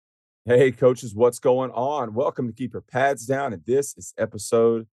Hey, coaches, what's going on? Welcome to Keep Your Pads Down, and this is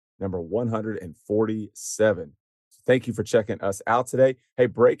episode number 147. Thank you for checking us out today. Hey,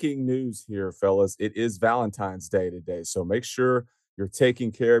 breaking news here, fellas. It is Valentine's Day today, so make sure you're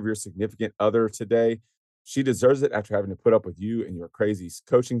taking care of your significant other today. She deserves it after having to put up with you and your crazy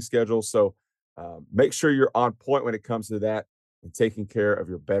coaching schedule. So make sure you're on point when it comes to that and taking care of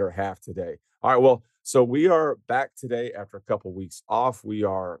your better half today. All right, well, so we are back today after a couple weeks off. We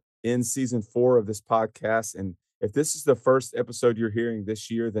are in season 4 of this podcast. And if this is the first episode you're hearing this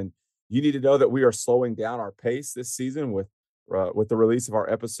year, then you need to know that we are slowing down our pace this season with the release of our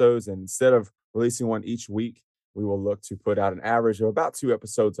episodes. And instead of releasing one each week, we will look to put out an average of about 2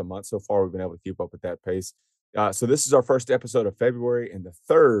 episodes a month. So far, we've been able to keep up with that pace. So this is our first episode of February and the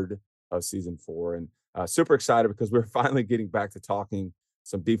third of season 4, and super excited because we're finally getting back to talking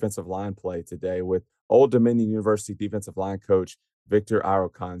some defensive line play today with Old Dominion University defensive line coach Victor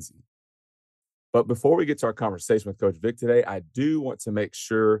Arokanzi. But before we get to our conversation with Coach Vic today, I do want to make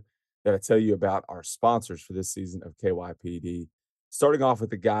sure that I tell you about our sponsors for this season of KYPD, starting off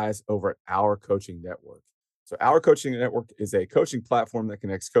with the guys over at Our Coaching Network. So, Our Coaching Network is a coaching platform that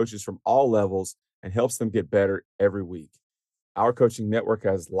connects coaches from all levels and helps them get better every week. Our Coaching Network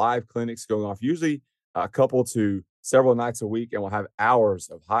has live clinics going off, usually a couple to several nights a week, and we'll have hours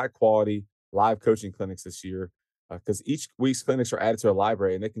of high quality live coaching clinics this year because each week's clinics are added to a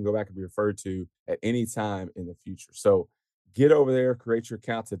library and they can go back and be referred to at any time in the future. So get over there, create your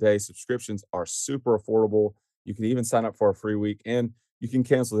account today. Subscriptions are super affordable. You can even sign up for a free week and you can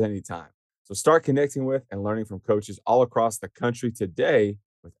cancel at any time. So start connecting with and learning from coaches all across the country today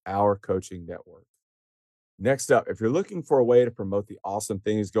with Our Coaching Network. Next up, if you're looking for a way to promote the awesome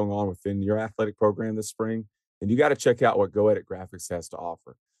things going on within your athletic program this spring, then you got to check out what Go Edit Graphics has to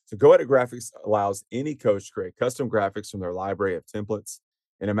offer. So, Go Edit Graphics allows any coach to create custom graphics from their library of templates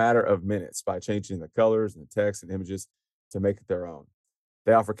in a matter of minutes by changing the colors and the text and images to make it their own.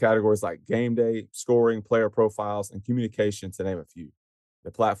 They offer categories like game day, scoring, player profiles, and communication, to name a few.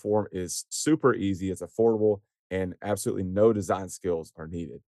 The platform is super easy, it's affordable, and absolutely no design skills are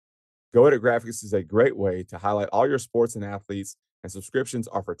needed. Go Edit Graphics is a great way to highlight all your sports and athletes, and subscriptions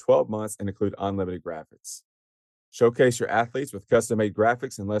are for 12 months and include unlimited graphics. Showcase your athletes with custom made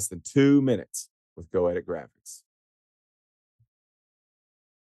graphics in less than 2 minutes with Go Edit Graphics.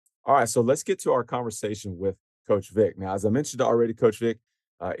 All right, so let's get to our conversation with Coach Vic. Now, as I mentioned already, Coach Vic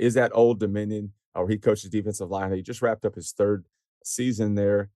is at Old Dominion, where he coaches defensive line. He just wrapped up his third season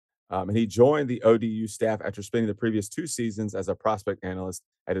there, and he joined the ODU staff after spending the previous 2 seasons as a prospect analyst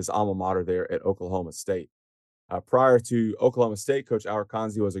at his alma mater there at Oklahoma State. Prior to Oklahoma State, Coach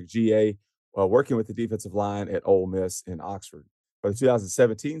Arokanzi was a GA working with the defensive line at Ole Miss in Oxford. For the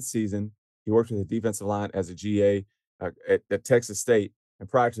 2017 season, he worked with the defensive line as a GA at Texas State. And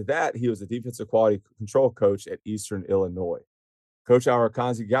prior to that, he was a defensive quality control coach at Eastern Illinois. Coach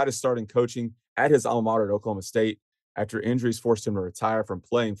Arokanzi got his start in coaching at his alma mater at Oklahoma State after injuries forced him to retire from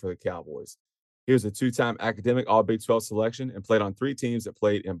playing for the Cowboys. He was a 2-time academic All Big 12 selection and played on 3 teams that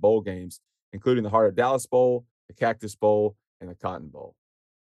played in bowl games, including the Heart of Dallas Bowl, the Cactus Bowl, and the Cotton Bowl.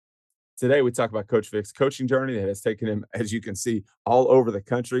 Today, we talk about Coach Vic's coaching journey that has taken him, as you can see, all over the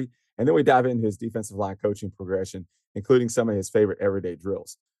country. And then we dive into his defensive line coaching progression, including some of his favorite everyday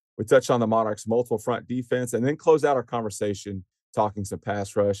drills. We touch on the Monarchs' multiple front defense and then close out our conversation talking some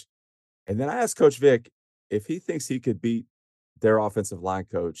pass rush. And then I asked Coach Vic if he thinks he could beat their offensive line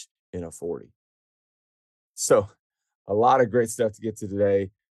coach in a 40. So, a lot of great stuff to get to today.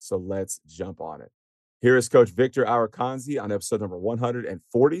 So, let's jump on it. Here is Coach Victor Arokanzi on episode number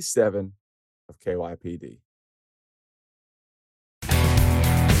 147 of KYPD.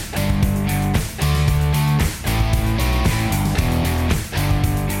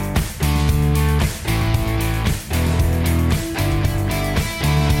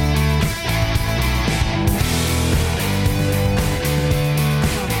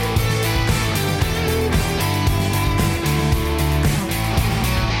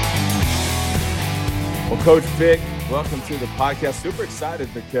 Well, Coach Vic, welcome to the podcast. Super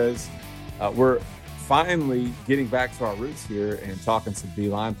excited because we're finally getting back to our roots here and talking some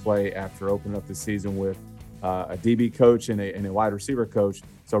D-line play after opening up the season with a DB coach and a wide receiver coach.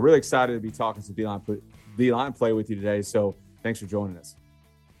 So really excited to be talking some D-line play with you today. So thanks for joining us.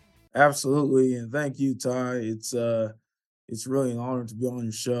 Absolutely, and thank you, Ty. It's really an honor to be on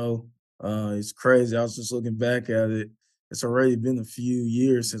your show. It's crazy. I was just looking back at it. It's already been a few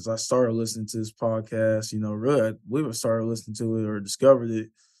years since I started listening to this podcast. Really, we started listening to it or discovered it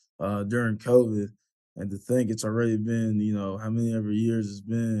during COVID, and to think it's already been, how many ever years it's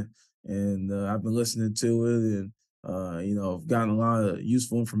been, and I've been listening to it, and I've gotten a lot of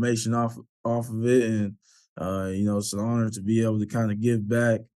useful information off of it, and it's an honor to be able to kind of give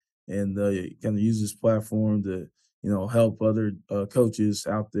back and kind of use this platform to help other coaches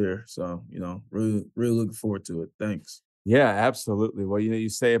out there. So really really looking forward to it. Thanks. Yeah, absolutely. Well, you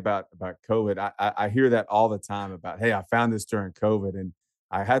say about COVID. I hear that all the time about, hey, I found this during COVID, and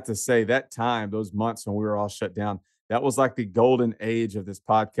I had to say that time, those months when we were all shut down, that was like the golden age of this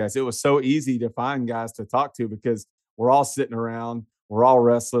podcast. It was so easy to find guys to talk to because we're all sitting around, we're all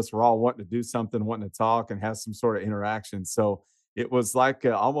restless, we're all wanting to do something, wanting to talk and have some sort of interaction. So it was like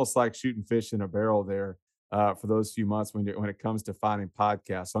almost like shooting fish in a barrel there for those few months when it comes to finding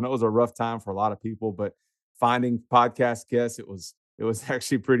podcasts. So I know it was a rough time for a lot of people, but finding podcast guests, it was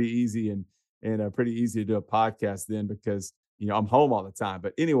actually pretty easy and pretty easy to do a podcast then because I'm home all the time.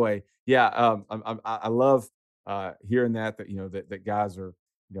 But anyway, yeah, I love hearing that guys are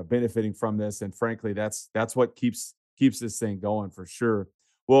benefiting from this, and frankly, that's what keeps this thing going for sure.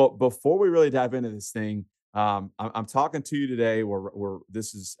 Well, before we really dive into this thing, I'm talking to you today. Where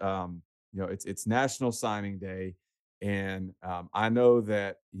this is it's National Signing Day, and I know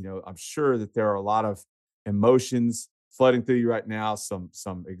that I'm sure that there are a lot of emotions flooding through you right now, some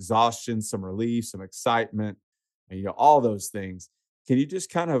exhaustion, some relief, some excitement, and all those things. Can you just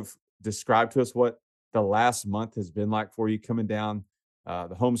kind of describe to us what the last month has been like for you coming down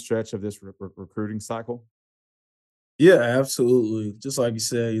the home stretch of this recruiting cycle? Yeah, absolutely. Just like you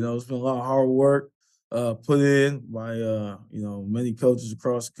said, it's been a lot of hard work put in by many coaches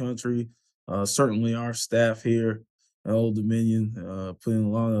across the country. Certainly our staff here at Old Dominion put in a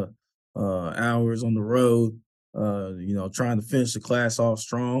lot of hours on the road. Trying to finish the class off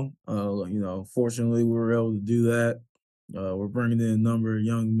strong. Fortunately, we were able to do that. We're bringing in a number of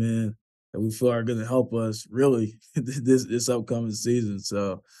young men that we feel are going to help us really this upcoming season.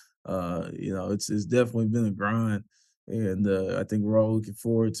 So, it's definitely been a grind, and I think we're all looking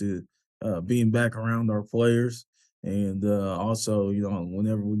forward to being back around our players, and also,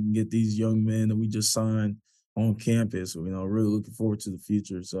 whenever we can get these young men that we just signed on campus, really looking forward to the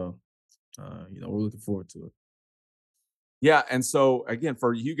future. So, we're looking forward to it. Yeah, and so again,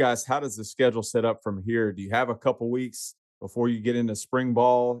 for you guys, how does the schedule set up from here? Do you have a couple weeks before you get into spring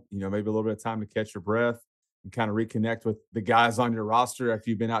ball? Maybe a little bit of time to catch your breath and kind of reconnect with the guys on your roster after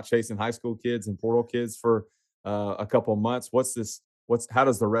you've been out chasing high school kids and portal kids for a couple of months. What's this? What's how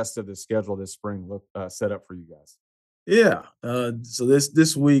does the rest of the schedule this spring look set up for you guys? Yeah. So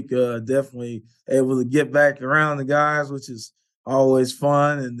this week, definitely able to get back around the guys, which is always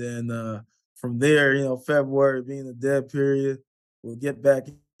fun. And then from there, February being the dead period, we'll get back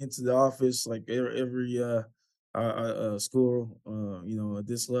into the office like every school. At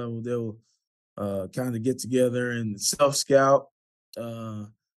this level, they'll kind of get together and self scout. Uh,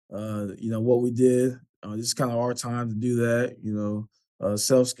 what we did. This is kind of our time to do that.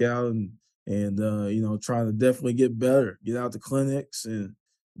 Self scout and trying to definitely get better, get out to clinics and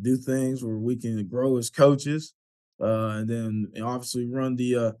do things where we can grow as coaches, and then obviously run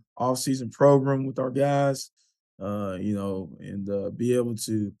the off-season program with our guys, and be able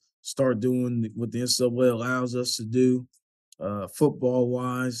to start doing what the NCAA allows us to do, football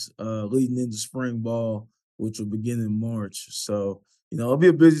wise, leading into spring ball, which will begin in March. So, it'll be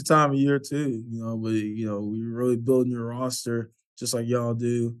a busy time of year too, but we're really building your roster just like y'all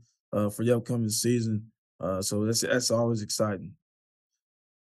do for the upcoming season. So that's always exciting.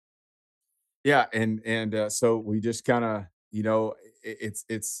 Yeah, and so we just kind of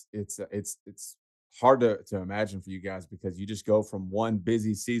it's hard to imagine for you guys because you just go from one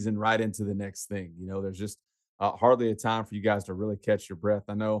busy season right into the next thing. There's just hardly a time for you guys to really catch your breath.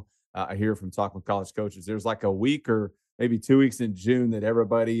 I know I hear from talking with college coaches. There's like a week or maybe 2 weeks in June that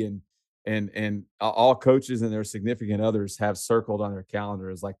everybody and all coaches and their significant others have circled on their calendar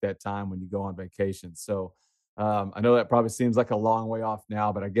as like that time when you go on vacation. So I know that probably seems like a long way off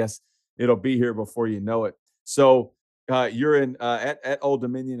now, but I guess it'll be here before you know it. So you're in at Old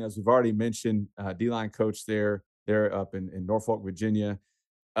Dominion, as we've already mentioned, D line coach there. They're up in Norfolk, Virginia.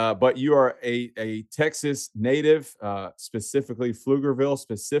 But you are a Texas native, specifically Pflugerville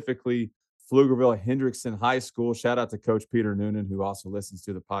Hendrickson High School. Shout out to Coach Peter Noonan, who also listens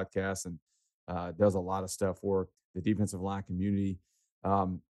to the podcast and does a lot of stuff for the defensive line community.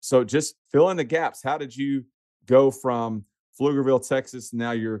 So just fill in the gaps. How did you go from Pflugerville, Texas,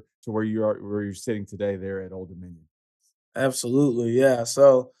 now you're to where you're sitting today there at Old Dominion? Absolutely, yeah.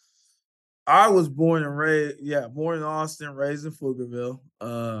 So I was born in Austin, raised in Pflugerville.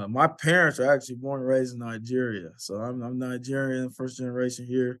 My parents are actually born and raised in Nigeria, so I'm Nigerian, first generation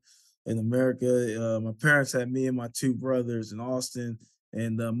here in America. My parents had me and my two brothers in Austin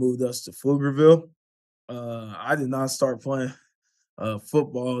and moved us to Pflugerville. I did not start playing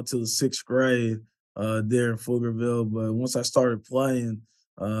football until the sixth grade there in Pflugerville. But once I started playing,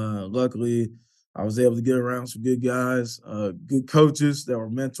 luckily I was able to get around some good guys, good coaches that were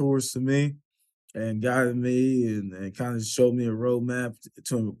mentors to me and guided me and kind of showed me a roadmap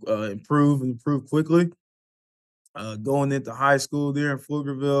to improve and improve quickly. Going into high school there in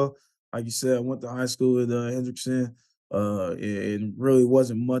Pflugerville, like you said, I went to high school with Hendrickson, and really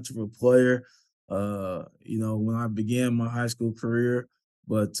wasn't much of a player, when I began my high school career.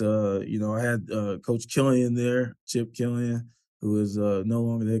 But I had Coach Killian there, Chip Killian, who is no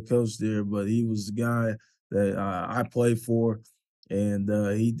longer the head coach there, but he was the guy that I played for, and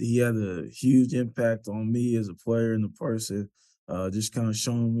he had a huge impact on me as a player and a person, just kind of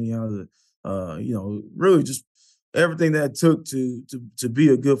showing me how to, really just everything that it took to be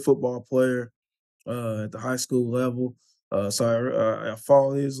a good football player at the high school level. So I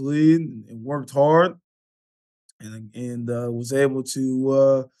followed his lead and worked hard and was able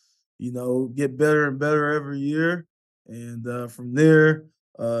to get better and better every year. And from there,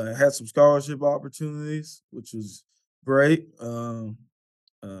 I had some scholarship opportunities, which was great. Wound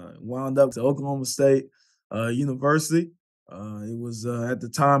up to Oklahoma State University. It was at the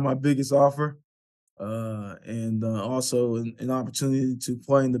time my biggest offer and also an opportunity to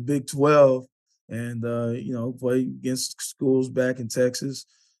play in the Big 12 and play against schools back in Texas.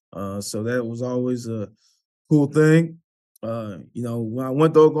 So that was always a cool thing. When I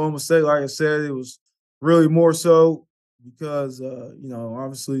went to Oklahoma State, like I said, it was really more so because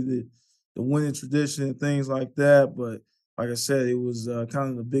obviously the winning tradition and things like that. But like I said, it was kind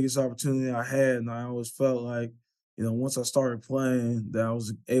of the biggest opportunity I had, and I always felt like once I started playing, that I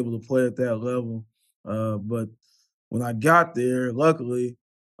was able to play at that level. But when I got there, luckily,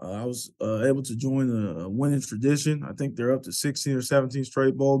 I was able to join a winning tradition. I think they're up to 16 or 17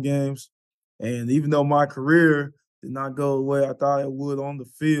 straight bowl games. And even though my career did not go the way I thought it would on the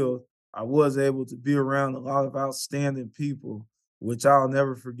field, I was able to be around a lot of outstanding people, which I'll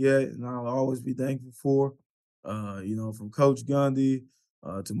never forget and I'll always be thankful for. From Coach Gundy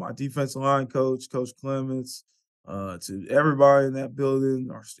to my defensive line coach, Coach Clements, to everybody in that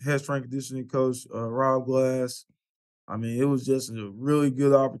building, our head strength conditioning coach, Rob Glass. I mean, it was just a really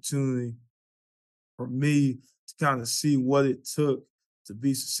good opportunity for me to kind of see what it took to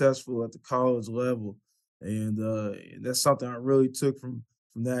be successful at the college level. And that's something I really took from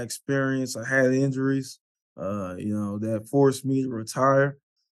that experience. I had injuries, that forced me to retire.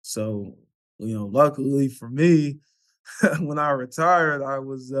 So, luckily for me, when I retired, I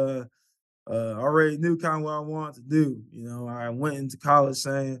was already knew kind of what I wanted to do. I went into college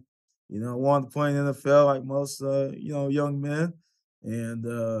saying, I wanted to play in the NFL like most, young men. And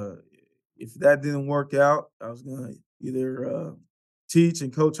if that didn't work out, I was going to either teach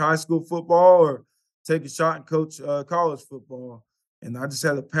and coach high school football or take a shot and coach college football. And I just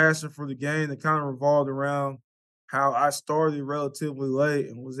had a passion for the game that kind of revolved around how I started relatively late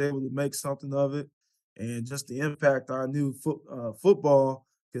and was able to make something of it. And just the impact I knew football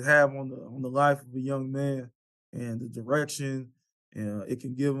could have on the life of a young man and the direction it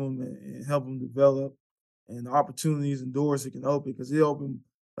can give them and help them develop and the opportunities and doors it can open because it opened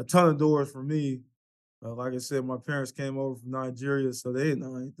a ton of doors for me. Like I said, my parents came over from Nigeria, so they didn't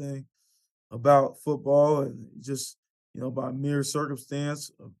know anything about football, and just by mere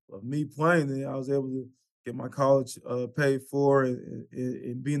circumstance of me playing it, I was able to get my college paid for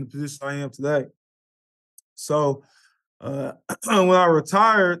and be in the position I am today. So when I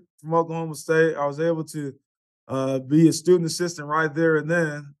retired from Oklahoma State, I was able to be a student assistant right there and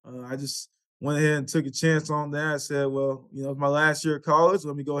then. I just went ahead and took a chance on that. I said, well, it's my last year of college.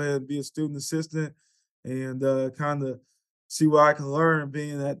 Let me go ahead and be a student assistant and kind of see what I can learn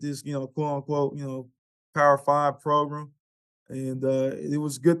being at this, quote unquote, Power Five program. And it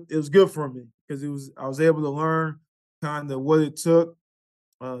was good. It was good for me because I was able to learn kind of what it took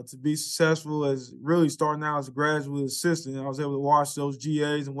to be successful as really starting out as a graduate assistant. I was able to watch those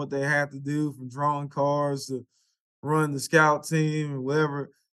GAs and what they had to do from drawing cards to run the scout team and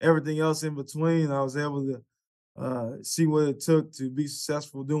whatever, everything else in between. I was able to see what it took to be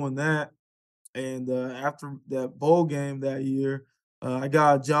successful doing that. And after that bowl game that year, I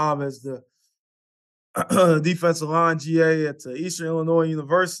got a job as the defensive line GA at Eastern Illinois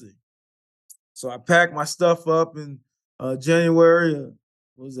University. So I packed my stuff up in January.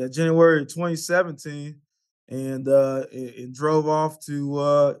 Was that January 2017, and drove off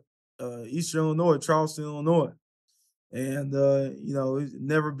to Eastern Illinois, Charleston, Illinois. And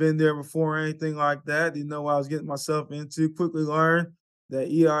never been there before or anything like that. Didn't know what I was getting myself into. Quickly learned that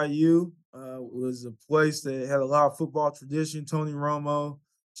EIU was a place that had a lot of football tradition. Tony Romo,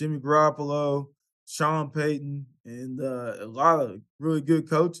 Jimmy Garoppolo, Sean Payton, and a lot of really good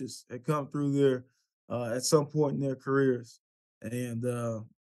coaches that come through there at some point in their careers. And I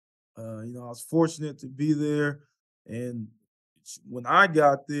was fortunate to be there. And when I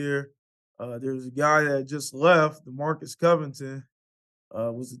got there, there was a guy that had just left, Demarcus Covington,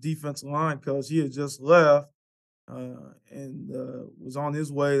 was the defensive line coach. He had just left and was on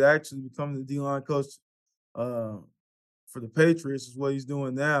his way to actually becoming the D line coach uh, for the Patriots, is what he's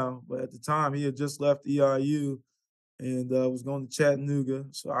doing now. But at the time, he had just left EIU and was going to Chattanooga.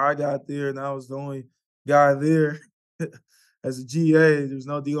 So I got there, and I was the only guy there as a GA. There's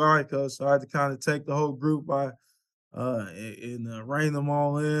no D line coach, so I had to kind of take the whole group by and rein them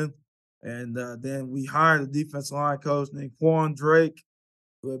all in. And then we hired a defensive line coach named Quan Drake,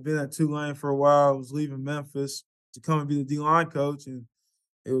 who had been at Tulane for a while, was leaving Memphis to come and be the D line coach. And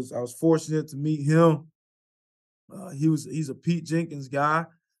I was fortunate to meet him. He's a Pete Jenkins guy,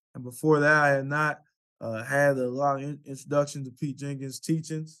 and before that, I had not had a lot of introduction to Pete Jenkins'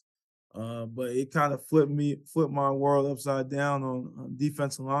 teachings. But it kind of flipped my world upside down on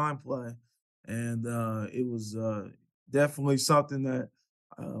defensive line play, and it was definitely something that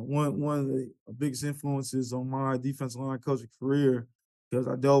one of the biggest influences on my defensive line coaching career, because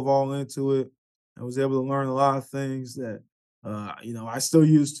I dove all into it and was able to learn a lot of things that I still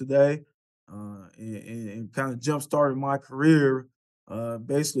use today, and kind of jump started my career.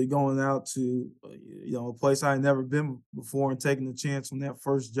 Basically going out to a place I had never been before and taking the chance on that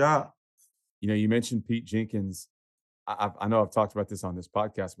first job. You mentioned Pete Jenkins. I know I've talked about this on this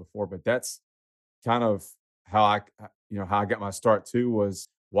podcast before, but that's kind of how how I got my start too, was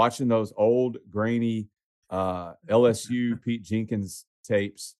watching those old grainy LSU Pete Jenkins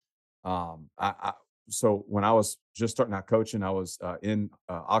tapes. So when I was just starting out coaching, I was in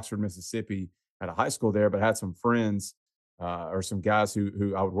Oxford, Mississippi, at a high school there, but I had some friends or some guys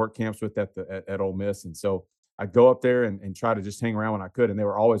who I would work camps with at Ole Miss, and so I'd go up there and try to just hang around when I could, and they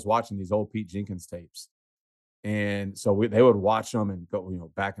were always watching these old Pete Jenkins tapes, and so they would watch them and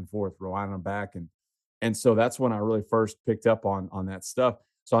go back and forth, rewinding them back, and so that's when I really first picked up on that stuff.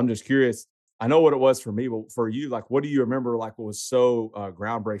 So I'm just curious. I know what it was for me, but for you, like, what do you remember? Like, what was so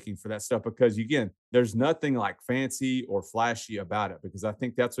groundbreaking for that stuff? Because again, there's nothing like fancy or flashy about it. Because I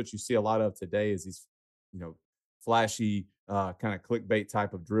think that's what you see a lot of today is these, flashy kind of clickbait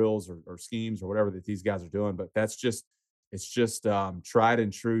type of drills or schemes or whatever that these guys are doing. But it's just tried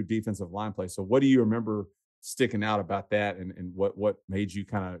and true defensive line play. So, what do you remember sticking out about that, and what made you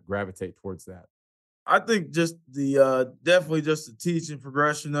kind of gravitate towards that? I think just the definitely just the teaching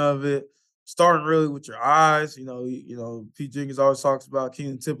progression of it, starting really with your eyes. Pete Jenkins always talks about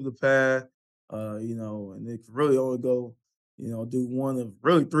keeping the tip of the pad. And it can really only go, do one of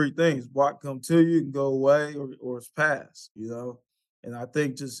really three things: block come to you, and go away, or it's pass. And I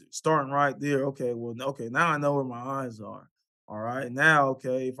think just starting right there. Okay, well, okay, now I know where my eyes are. All right, now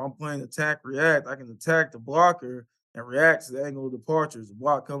okay, if I'm playing attack react, I can attack the blocker and react to the angle of departures, the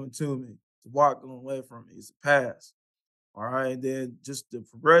block coming to me, the block going away from me. It's a pass. All right. And then just the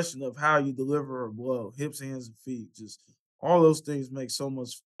progression of how you deliver a blow, hips, hands, and feet. Just all those things make so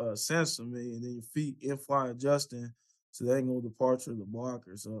much sense to me. And then your feet in fly adjusting to the angle of departure of the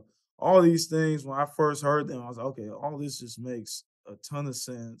blocker. So all these things, when I first heard them, I was like, okay, all this just makes a ton of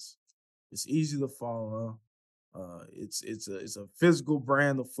sense. It's easy to follow. It's a physical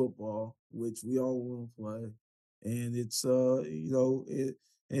brand of football, which we all want to play, and it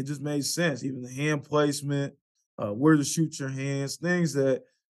just made sense. Even the hand placement, where to shoot your hands, things that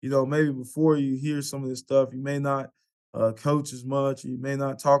maybe before you hear some of this stuff, you may not coach as much, you may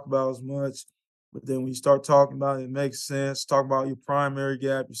not talk about as much, but then when you start talking about it, it makes sense. Talk about your primary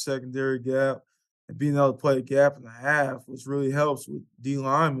gap, your secondary gap, and being able to play a gap and a half, which really helps with D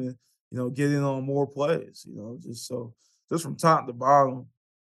linemen get in on more plays, just from top to bottom,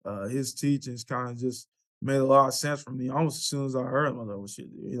 his teachings kind of just made a lot of sense for me almost as soon as I heard him. I was like, well, shit,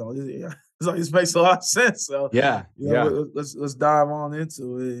 it's like this makes a lot of sense. So, Yeah, yeah, let's dive on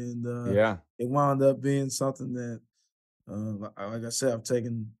into it. And yeah. it wound up being something that, like I said, I've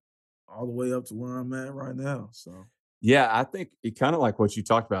taken all the way up to where I'm at right now. So, Yeah, I think it kind of like what you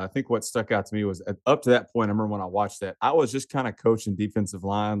talked about. I think what stuck out to me was up to that point. I remember when I watched that, I was just kind of coaching defensive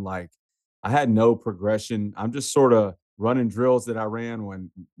line. Like I had no progression. I'm just sort of running drills that I ran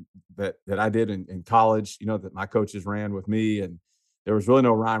that I did in college. That my coaches ran with me, and there was really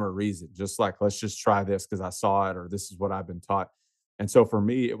no rhyme or reason. Just like let's just try this because I saw it or this is what I've been taught. And so for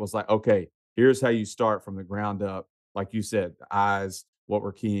me, it was like, okay, here's how you start from the ground up. Like you said, the eyes, what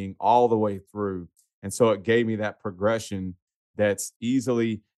we're keying all the way through, and so it gave me that progression that's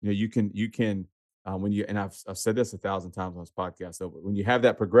easily, you can when you and I've said this 1,000 times on this podcast, though, but when you have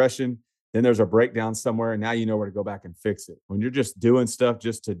that progression, then there's a breakdown somewhere, and now you know where to go back and fix it. When you're just doing stuff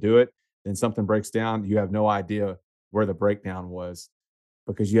just to do it, then something breaks down, you have no idea where the breakdown was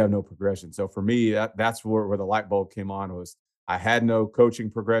because you have no progression. So for me, that's where the light bulb came on was I had no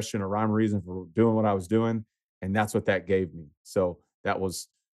coaching progression or rhyme or reason for doing what I was doing, and that's what that gave me. So that was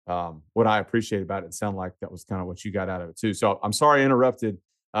what I appreciate about it. It sounded like that was kind of what you got out of it too. So I'm sorry I interrupted.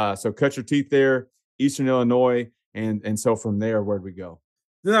 So cut your teeth there, Eastern Illinois, and so from there, where'd we go?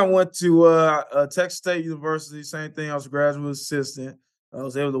 Then I went to Texas State University. Same thing. I was a graduate assistant. I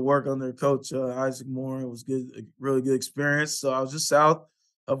was able to work under Coach Isaac Moore. It was good, a really good experience. So I was just south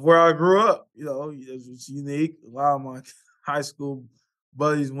of where I grew up. It was unique. A lot of my high school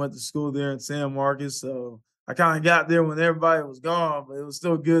buddies went to school there in San Marcos. So I kind of got there when everybody was gone, but it was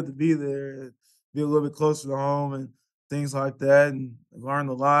still good to be there, and be a little bit closer to home and things like that, and learned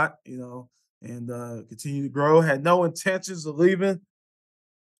a lot. And continue to grow. Had no intentions of leaving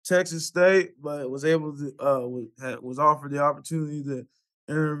Texas State, but was able to was offered the opportunity to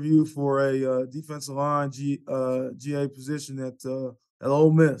interview for a defensive line GA position at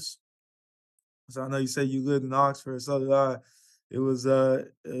Ole Miss. So I know you say you lived in Oxford, so did I. It was a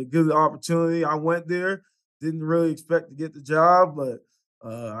good opportunity. I went there, didn't really expect to get the job, but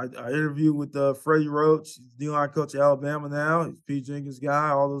I interviewed with Freddie Roach, he's the D-line coach at Alabama now. He's Pete Jenkins guy.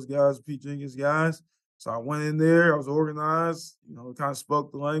 All those guys are Pete Jenkins guys. So I went in there. I was organized. Kind of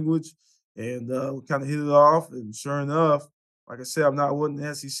spoke the language, and we kind of hit it off. And sure enough, like I said, I wasn't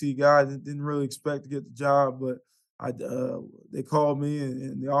an SEC guy. Didn't really expect to get the job, but they called me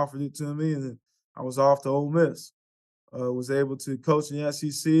and they offered it to me, and I was off to Ole Miss. Was able to coach in the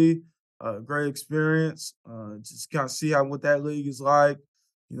SEC. Great experience. Just kind of see what that league is like.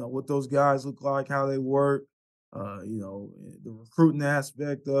 What those guys look like, how they work. The recruiting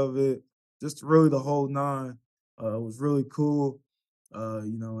aspect of it. Just really the whole nine. Was really cool.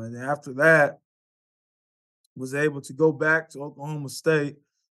 And after that, was able to go back to Oklahoma State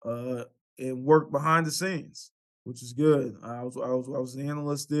uh, and work behind the scenes, which is good. I was an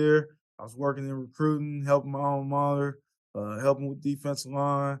analyst there. I was working in recruiting, helping my alma mater, helping with defensive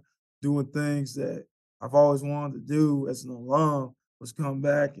line, doing things that I've always wanted to do as an alum, was come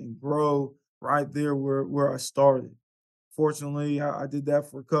back and grow right there where I started. Fortunately, I did that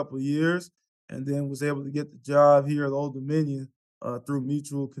for a couple of years, and then was able to get the job here at Old Dominion through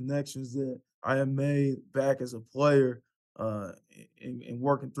mutual connections that I have made back as a player in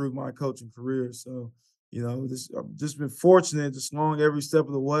working through my coaching career. So, I've just been fortunate, just along every step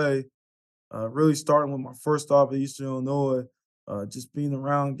of the way. Really starting with my first stop at Eastern Illinois, just being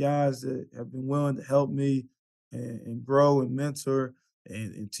around guys that have been willing to help me and grow and mentor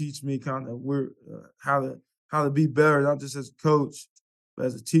and teach me kind of how to be better, not just as a coach, but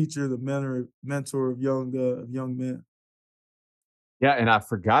as a teacher, the mentor of young men. Yeah, and I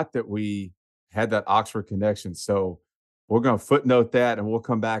forgot that we had that Oxford connection. So we're going to footnote that, and we'll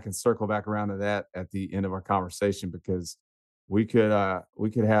come back and circle back around to that at the end of our conversation because we could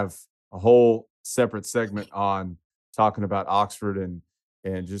have a whole separate segment on talking about Oxford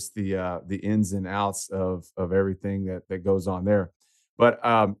and just the ins and outs of everything that goes on there. But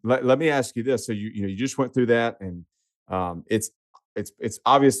let me ask you this: so you just went through that, and it's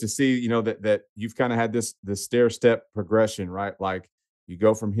obvious to see that you've kind of had this stair step progression, right? Like you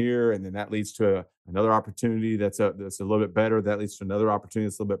go from here, and then that leads to another opportunity that's a little bit better. That leads to another opportunity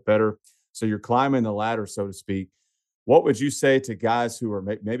that's a little bit better. So you're climbing the ladder, so to speak. What would you say to guys who are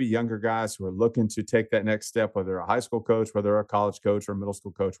maybe younger guys who are looking to take that next step, whether they're a high school coach, whether they're a college coach or a middle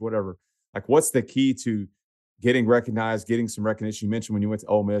school coach, whatever? Like, what's the key to getting recognized, getting some recognition? You mentioned when you went to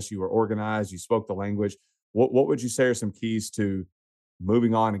Ole Miss, you were organized, you spoke the language. What would you say are some keys to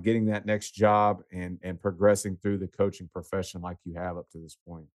moving on and getting that next job and progressing through the coaching profession like you have up to this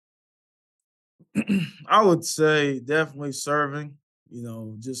point? I would say definitely serving.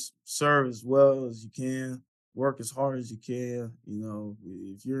 Just serve as well as you can, work as hard as you can.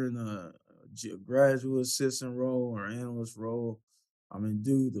 If you're in a graduate assistant role or analyst role, I mean,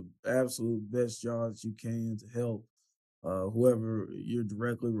 do the absolute best job that you can to help whoever you're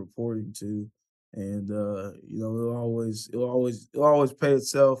directly reporting to, and it'll always pay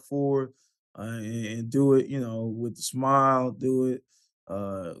itself forward, and do it, with a smile, do it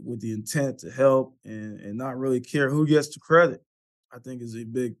with the intent to help, and not really care who gets the credit. I think is a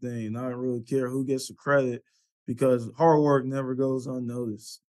big thing. Not really care who gets the credit because hard work never goes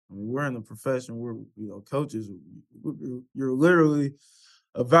unnoticed. I mean, we're in a profession where coaches, you're literally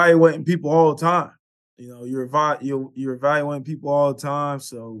evaluating people all the time. You're evaluating people all the time.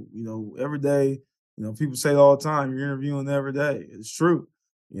 So every day, people say it all the time. You're interviewing every day. It's true.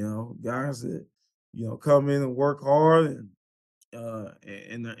 Guys that come in and work hard and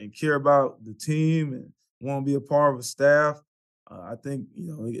and care about the team and want to be a part of a staff. I think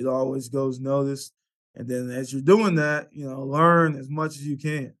it always goes noticed. And then as you're doing that, learn as much as you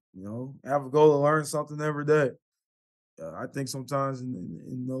can. Have a goal to learn something every day. I think sometimes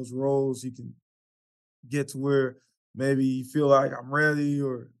in those roles you can get to where maybe you feel like I'm ready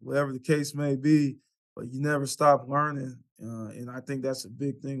or whatever the case may be, but you never stop learning. And I think that's a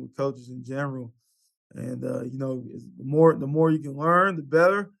big thing with coaches in general. And the more you can learn, the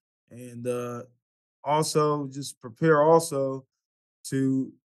better. And also just prepare also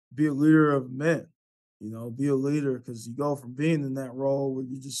to be a leader of men. Be a leader because you go from being in that role where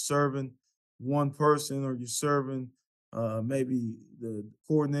you're just serving one person or you're serving maybe the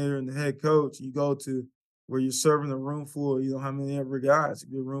coordinator and the head coach. You go to where you're serving a room full of, how many ever guys? It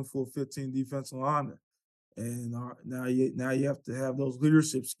could be a room full of 15 defensive linemen. And now you have to have those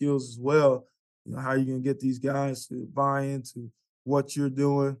leadership skills as well. How you gonna get these guys to buy into what you're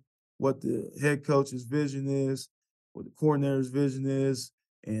doing, what the head coach's vision is, what the coordinator's vision is,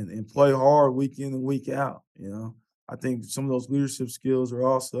 and play hard week in and week out. I think some of those leadership skills are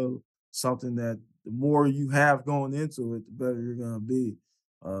also something that the more you have going into it, the better you're gonna be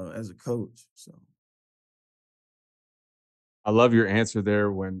as a coach. So I love your answer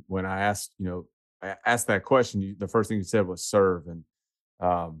there when I asked that question. The first thing you said was serve, and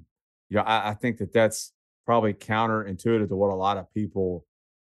um, I think that's probably counterintuitive to what a lot of people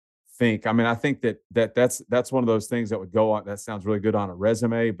think. I mean, I think that's one of those things that would go on. That sounds really good on a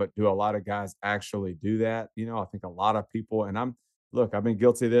resume, but do a lot of guys actually do that? I think a lot of people, and I've been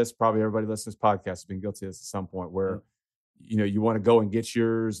guilty of this. Probably everybody listening to this podcast has been guilty of this at some point, yeah, where you want to go and get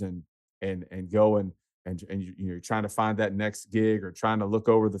yours and go and you're trying to find that next gig or trying to look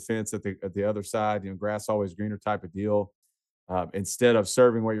over the fence at the other side, grass always greener type of deal, instead of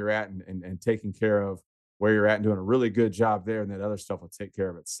serving where you're at and taking care of where you're at and doing a really good job there, and that other stuff will take care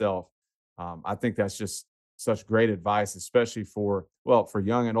of itself. I think that's just such great advice, especially for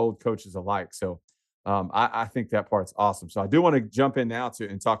young and old coaches alike. So I think that part's awesome. So I do want to jump in now to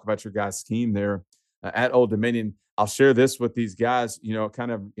and talk about your guys' scheme there at Old Dominion. I'll share this with these guys,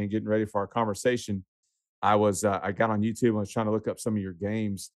 kind of in getting ready for our conversation. I got on YouTube and was trying to look up some of your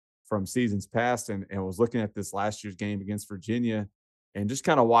games from seasons past and was looking at this last year's game against Virginia and just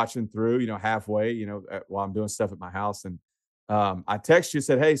kind of watching through, halfway, while I'm doing stuff at my house. And I text you,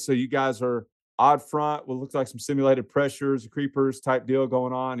 said, "Hey, so you guys are odd front. What looks like some simulated pressures, creepers type deal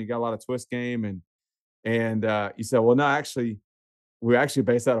going on. You got a lot of twist game." And you said, "Well, no, actually, we're actually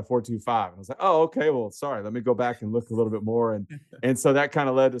based out of 425." And I was like, "Oh, okay. Well, sorry. Let me go back and look a little bit more." And so that kind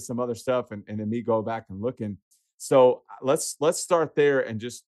of led to some other stuff and then me go back and looking. So let's start there and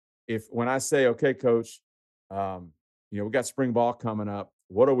just if when I say, "Okay, coach, we got spring ball coming up.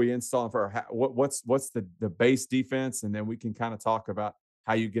 What are we installing for what's the base defense?" And then we can kind of talk about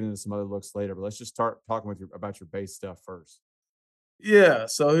how you get into some other looks later. But let's just start talking about your base stuff first. yeah.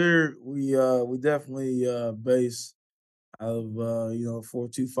 So here we definitely base out of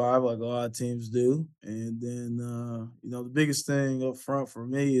 4-2-5 like a lot of teams do. And then the biggest thing up front for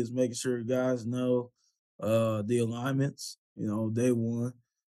me is making sure guys know the alignments, day one.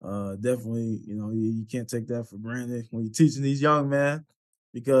 Definitely, you can't take that for granted when you're teaching these young men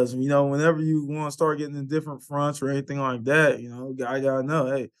because whenever you want to start getting in different fronts or anything like that, guy gotta know,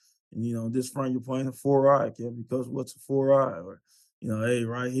 hey, and this front you're playing a 4-eye, okay, because what's a 4-eye? Or hey,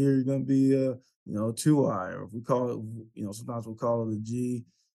 right here you're gonna be 2-eye, or if we call it, sometimes we'll call it a G.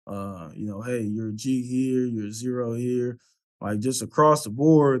 Hey, you're a G here, you're a 0 here, like just across the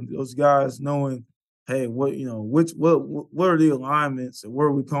board. Those guys knowing, hey, what are the alignments and what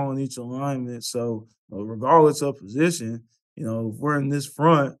are we calling each alignment? So regardless of position, if we're in this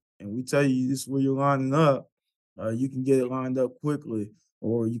front and we tell you this is where you're lining up, you can get it lined up quickly,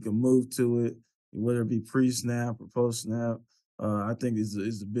 or you can move to it, whether it be pre-snap or post-snap. I think is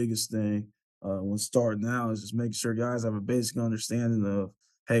the biggest thing when starting out is just making sure guys have a basic understanding of,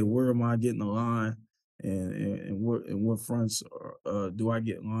 hey, where am I getting the line, and what fronts do I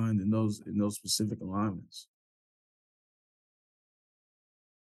get lined in those specific alignments.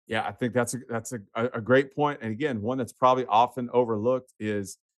 Yeah, I think that's a great point. And again, one that's probably often overlooked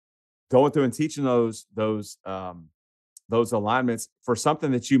is going through and teaching those alignments for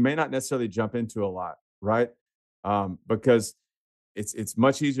something that you may not necessarily jump into a lot, right? Because it's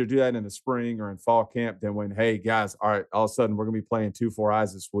much easier to do that in the spring or in fall camp than when, hey guys, all right, all of a sudden we're gonna be playing 2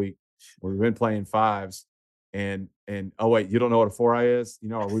 4-eyes this week. We've been playing fives, and oh wait, you don't know what a 4-eye is,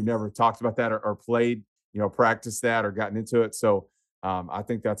 or we've never talked about that or played, practiced that or gotten into it. So I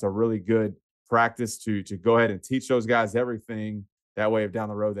think that's a really good practice to go ahead and teach those guys everything. That way, if down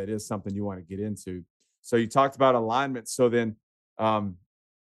the road that is something you want to get into. So you talked about alignment. So then Um,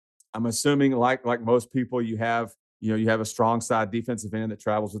 I'm assuming, like most people, you have a strong side defensive end that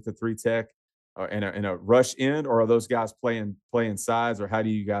travels with the three tech, and a rush end, or are those guys playing sides, or how do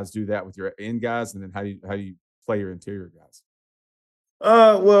you guys do that with your end guys, and then how do you play your interior guys?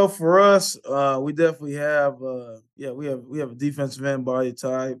 Well, for us, we definitely have, yeah, we have a defensive end body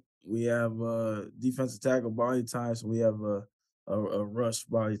type. We have defensive tackle body types. We have a rush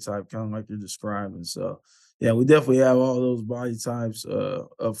body type, kind of like you're describing. So, yeah, we definitely have all those body types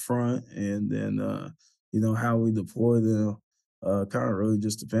up front, and then how we deploy them kind of really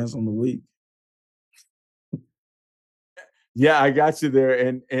just depends on the week. Yeah, I got you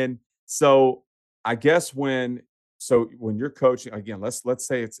there. And so I guess when you're coaching again, let's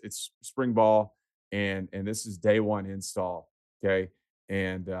say it's spring ball and this is day one install, okay?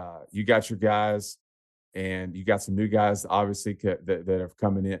 And you got your guys and you got some new guys obviously that have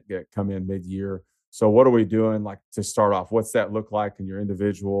come in mid-year. So what are we doing like to start off? What's that look like in your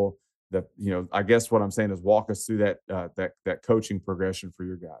individual? I guess what I'm saying is walk us through that coaching progression for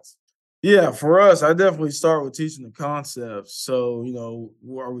your guys. Yeah, for us, I definitely start with teaching the concepts. So,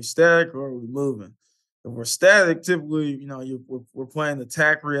 are we static or are we moving? If we're static, typically, we're playing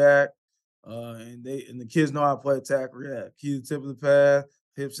attack react, and the kids know how to play attack react. Key to tip of the pad,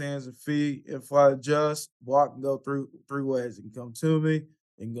 hips, hands, and feet, in flight adjust, block and go through three ways. It can come to me, it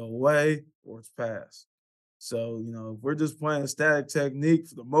can go away, or it's pass. So, if we're just playing a static technique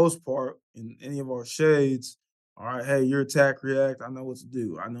for the most part in any of our shades, all right, hey, your attack react. I know what to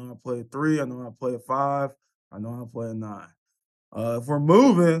do. I know how to play a three. I know how to play a five. I know how to play a nine. If we're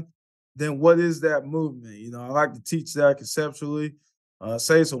moving, then what is that movement? I like to teach that conceptually.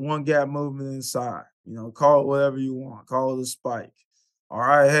 Say it's a one gap movement inside. Call it whatever you want. Call it a spike. All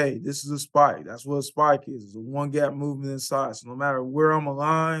right, hey, this is a spike. That's what a spike is. It's a one gap movement inside. So no matter where I'm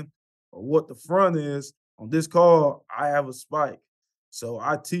aligned or what the front is on this call, I have a spike. So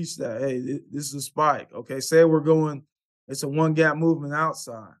I teach that. Hey, this is a spike. Okay, say we're going. It's a one gap movement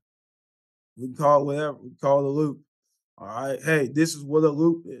outside. We can call it whatever. We can call it a loop. All right. Hey, this is what a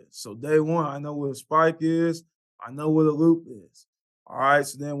loop is. So day one, I know what a spike is. I know what a loop is. All right.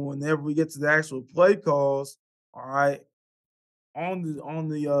 So then whenever we get to the actual play calls, all right, on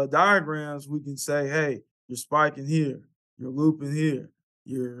the diagrams, we can say, hey, you're spiking here, you're looping here,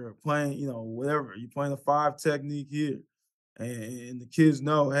 you're playing, whatever, you're playing a five technique here. And the kids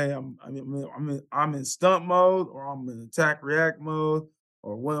know, hey, I'm in stunt mode or I'm in attack react mode,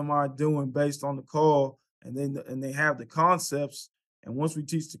 or what am I doing based on the call? And they have the concepts. And once we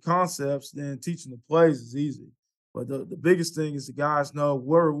teach the concepts, then teaching the plays is easy. But the biggest thing is the guys know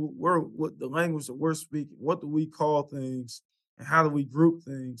what the language that we're speaking, what do we call things, and how do we group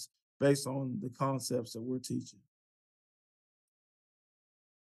things based on the concepts that we're teaching.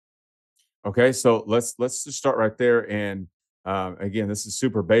 Okay, so let's just start right there. And again, this is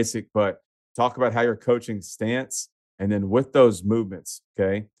super basic, but talk about how you're coaching stance, and then with those movements.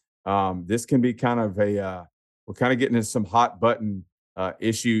 Okay, this can be kind of we're kind of getting into some hot button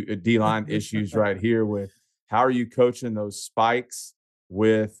D line issues right here with how are you coaching those spikes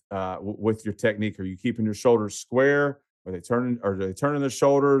with your technique? Are you keeping your shoulders square? Are they turning their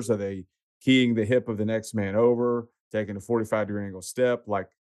shoulders? Are they keying the hip of the next man over, taking a 45-degree angle step? Like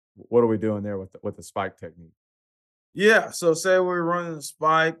what are we doing there with the spike technique? Yeah, so say we're running a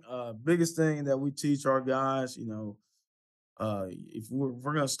spike. Biggest thing that we teach our guys, if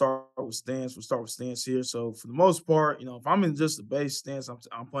we're gonna start with stance, we'll start with stance here. So for the most part, if I'm in just the base stance,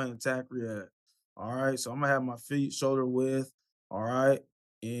 I'm playing attack react. All right, so I'm gonna have my feet shoulder width. All right,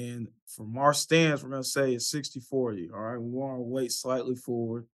 and from our stance, we're gonna say it's 60-40. All right, we want our weight slightly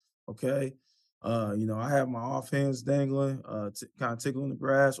forward. Okay, I have my off hands dangling, kind of tickling the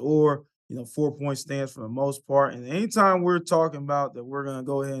grass, or 4-point stance for the most part. And anytime we're talking about that, we're gonna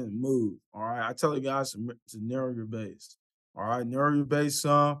go ahead and move. All right, I tell you guys to narrow your base. All right, narrow your base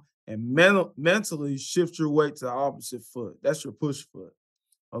some and mentally shift your weight to the opposite foot. That's your push foot.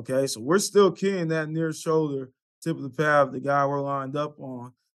 Okay, so we're still keying that near shoulder, tip of the pad of the guy we're lined up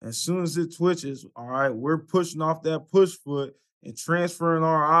on. As soon as it twitches, all right, we're pushing off that push foot and transferring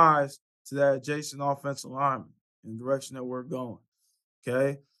our eyes to that adjacent offensive lineman in the direction that we're going.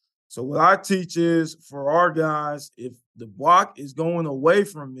 Okay. So what I teach is for our guys, if the block is going away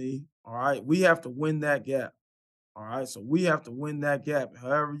from me, all right, we have to win that gap. All right. So we have to win that gap,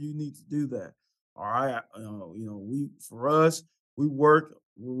 however you need to do that. All right. For us, we work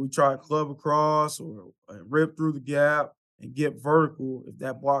where we try to club across or rip through the gap and get vertical if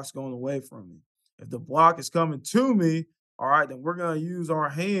that block's going away from me. If the block is coming to me, all right, then we're going to use our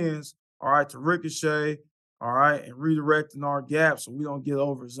hands, all right, to ricochet, all right, and redirecting our gap so we don't get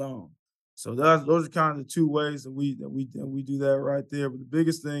over zone. So those are kind of the two ways that we do that right there. But the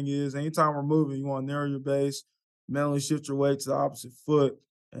biggest thing is anytime we're moving, you want to narrow your base, mentally shift your weight to the opposite foot,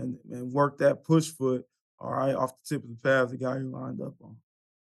 and work that push foot. All right, off the tip of the pad, the guy you're lined up on.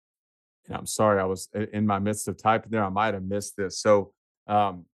 And I'm sorry, I was in my midst of typing there. I might have missed this. So,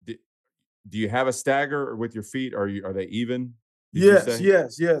 do you have a stagger with your feet? Are they even? Did you Yes, say?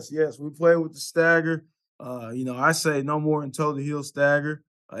 yes, yes, yes. We play with the stagger. I say no more than toe to heel stagger.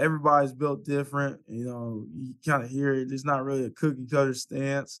 Everybody's built different. You kind of hear it. It's not really a cookie cutter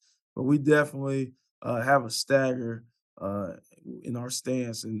stance, but we definitely have a stagger in our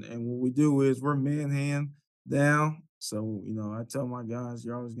stance. And what we do is we're man hand down. So, I tell my guys,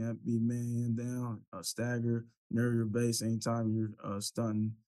 you're always going to be man hand down, stagger, near your base anytime you're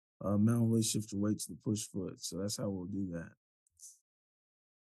stunting. Mentally shift your weight to the push foot. So that's how we'll do that.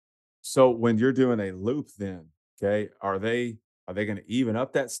 So when you're doing a loop, then okay, are they going to even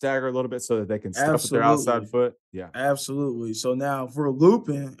up that stagger a little bit so that they can step with their outside Absolutely. foot? Yeah. Absolutely. So now if we're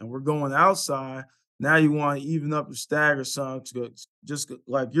looping and we're going outside, now you want to even up your stagger some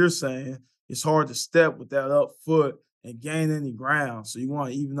like you're saying, it's hard to step with that up foot and gain any ground. So you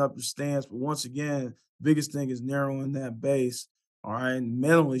want to even up your stance. But once again, biggest thing is narrowing that base. All right. And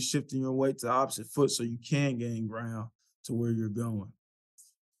mentally shifting your weight to the opposite foot so you can gain ground to where you're going.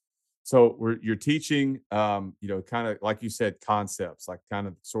 So you're teaching, kind of like you said, concepts, like kind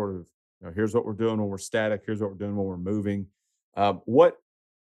of sort of, here's what we're doing when we're static. Here's what we're doing when we're moving. What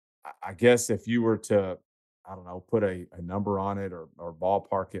I guess if you were to, I don't know, put a number on it or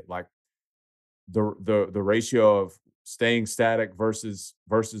ballpark it, like the ratio of staying static versus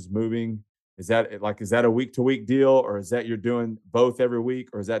moving, is that a week to week deal, or is that you're doing both every week,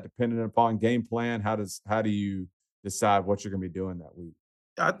 or is that dependent upon game plan? How do you decide what you're going to be doing that week?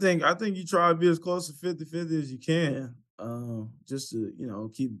 I think you try to be as close to 50-50 as you can, just to,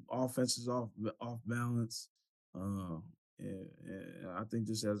 keep offenses off balance. Um, and I think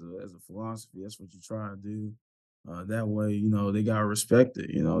just as a philosophy, that's what you try to do. That way, they gotta respect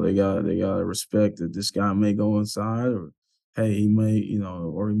it. They gotta respect that this guy may go inside, or hey, he may,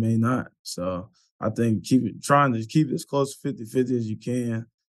 or he may not. So I think trying to keep it as close to 50-50 as you can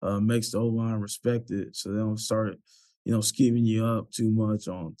makes the O line respect it, so they don't start scheming you up too much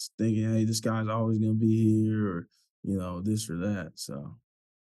on thinking, hey, this guy's always gonna be here, or this or that. So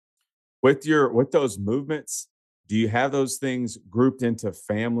With those movements, do you have those things grouped into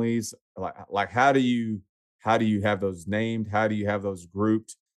families? Like how do you have those named? How do you have those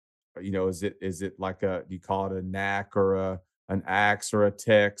grouped? Is it like do you call it a knack or an axe or a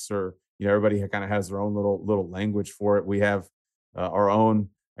tex, or everybody kind of has their own little language for it. We have our own,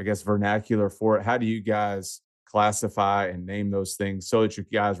 I guess, vernacular for it. How do you guys classify and name those things so that you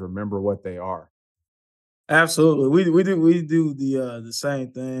guys remember what they are? absolutely, we do the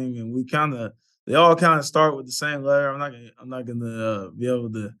same thing, and they all kind of start with the same letter. I'm not gonna be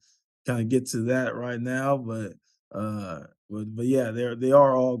able to kind of get to that right now, but yeah, they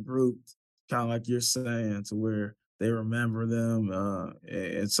are all grouped, kind of like you're saying, to where they remember them,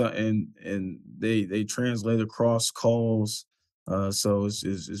 and they translate across calls. So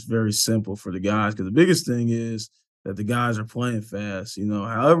it's very simple for the guys, because the biggest thing is that the guys are playing fast.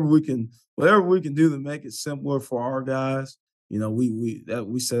 However we can whatever we can do to make it simpler for our guys,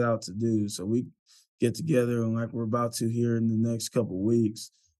 we set out to do. So we get together, and like we're about to here in the next couple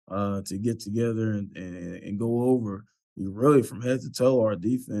weeks, to get together and go over really from head to toe our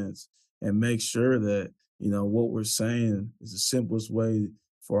defense, and make sure that what we're saying is the simplest way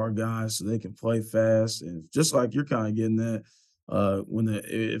for our guys so they can play fast. And just like you're kind of getting at,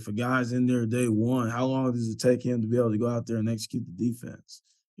 if a guy's in there day one, how long does it take him to be able to go out there and execute the defense?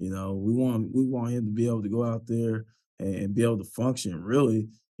 We want him to be able to go out there and be able to function really,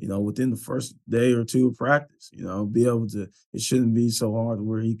 within the first day or two of practice. Be able to. It shouldn't be so hard to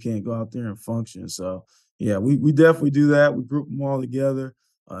where he can't go out there and function. So yeah, we definitely do that. We group them all together,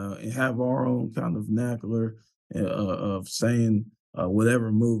 and have our own kind of vernacular of saying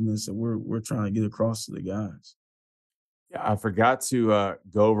whatever movements that we're trying to get across to the guys. Yeah, I forgot to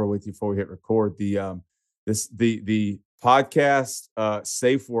go over with you before we hit record the podcast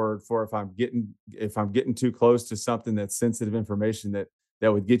safe word for if I'm getting too close to something that's sensitive information that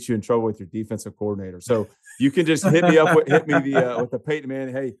would get you in trouble with your defensive coordinator. So you can just hit me the with the Peyton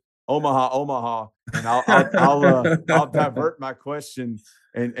Manning, hey, Omaha, Omaha, and I'll divert my question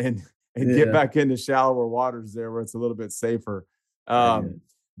and get Yeah, back into shallower waters there where it's a little bit safer. yeah. Um,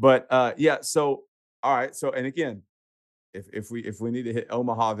 but yeah, so all right, so and again, if we need to hit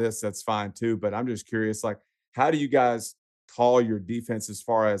Omaha this, that's fine too. But I'm just curious, like, how do you guys call your defense as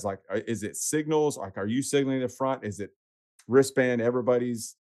far as like, is it signals? Like, are you signaling the front? Is it wristband?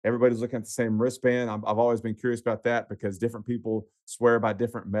 Everybody's everybody's looking at the same wristband. I've always been curious about that because different people swear by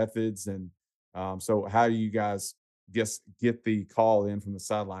different methods. And so, how do you guys get the call in from the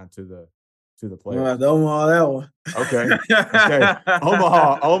sideline to the Well, I players? don't want Okay, okay,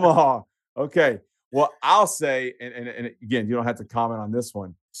 Omaha, that one. Omaha. Okay, well, I'll say, and again, you don't have to comment on this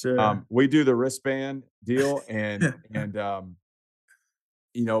one. Sure. We do the wristband deal, and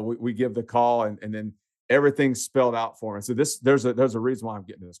we give the call, and then everything's spelled out for them. So there's a reason why I'm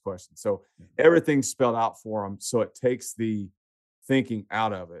getting to this question. So everything's spelled out for them, so it takes the thinking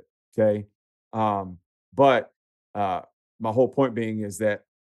out of it. Okay, but my whole point being is that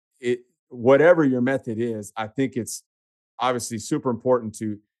it whatever your method is, I think it's obviously super important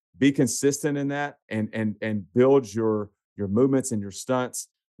to be consistent in that and build your movements and your stunts,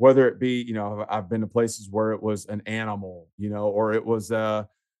 whether it be, I've been to places where it was an animal, or it was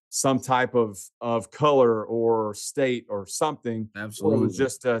some type of color or state or something, or it was Absolutely.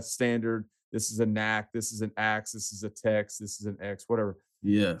 just a standard. This is a knack, this is an axe, this is a text, this is an X, whatever.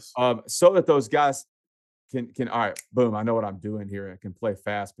 Yes. So that those guys can all right, boom, I know what I'm doing here and can play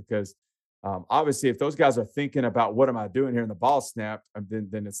fast because obviously if those guys are thinking about what am I doing here and the ball snapped,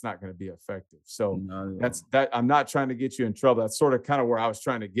 then it's not going to be effective. So Not at that's all. that I'm not trying to get you in trouble. That's sort of kind of where I was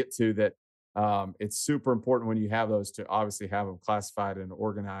trying to get to that. It's super important when you have those to obviously have them classified in an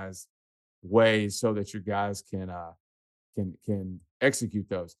organized way so that your guys can execute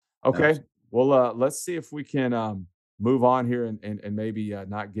those. Okay. Absolutely. Well, let's see if we can move on here and maybe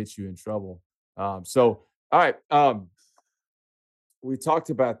not get you in trouble. So, all right. We talked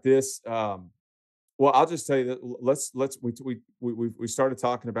about this. Well, I'll just tell you that let's we started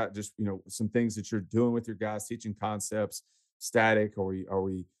talking about just some things that you're doing with your guys, teaching concepts, static. Are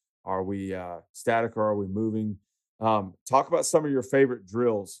we static or are we moving? Talk about some of your favorite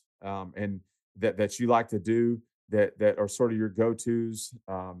drills and that you like to do that are sort of your go tos.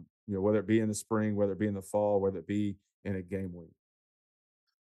 Whether it be in the spring, whether it be in the fall, whether it be in a game week.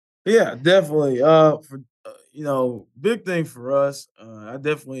 Yeah, definitely. For big thing for us. I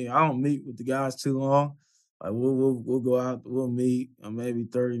don't meet with the guys too long. Like we'll go out, we'll meet maybe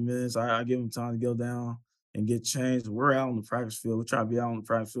 30 minutes. I give them time to go down and get changed. We're out on the practice field. We try to be out on the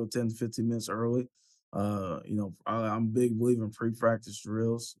practice field 10 to 15 minutes early. I'm a big believer in pre-practice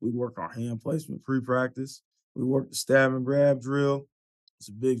drills. We work our hand placement pre-practice. We work the stab and grab drill. It's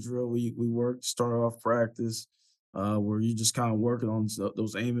a big drill. We work start off practice where you just kind of working on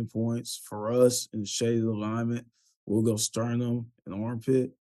those aiming points. For us in the shaded alignment, we'll go sternum and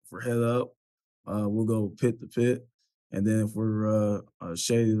armpit. If we're head up, we'll go pit to pit. And then if we're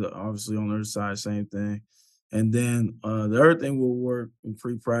shaded, obviously on the other side, same thing. And then the other thing we'll work in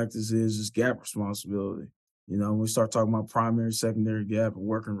pre-practice is just gap responsibility. When we start talking about primary, secondary gap and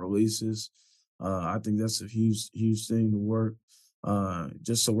working releases, I think that's a huge, huge thing to work.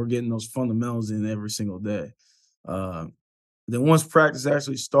 Just so we're getting those fundamentals in every single day. Uh, then once practice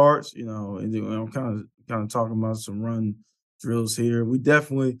actually starts, and then I'm kind of talking about some run drills here. We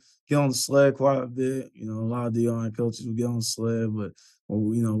definitely get on the sled quite a bit. A lot of D-line coaches will get on the sled, but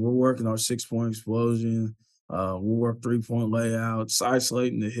we're working our 6 point explosion. We'll work 3 point layouts,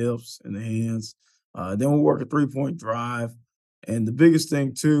 isolating the hips and the hands. Then we'll work a 3 point drive. And the biggest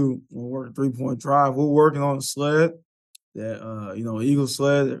thing too, when we work a 3 point drive, we're working on the sled that eagle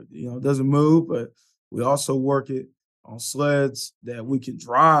sled doesn't move, but we also work it on sleds that we can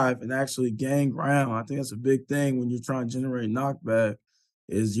drive and actually gain ground. I think that's a big thing when you're trying to generate knockback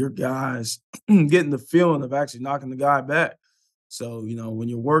is your guys getting the feeling of actually knocking the guy back. So when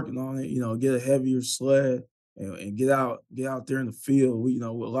you're working on it, get a heavier sled and get out there in the field.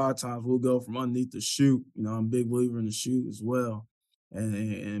 A lot of times we'll go from underneath the chute. I'm a big believer in the chute as well,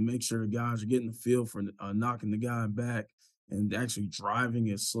 and make sure the guys are getting the feel for knocking the guy back and actually driving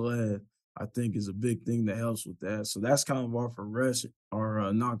his sled. I think is a big thing that helps with that. So that's kind of our progression,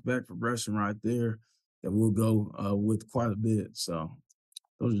 our knockback progression right there that we'll go with quite a bit. So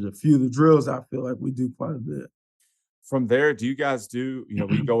those are the few of the drills I feel like we do quite a bit. From there, do you guys do,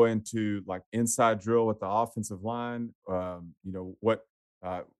 we go into like inside drill with the offensive line? What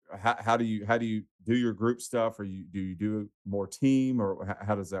uh how do you do your group stuff, or do you do more team, or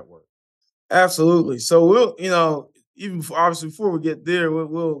how does that work? Absolutely. So we'll, even obviously before we get there,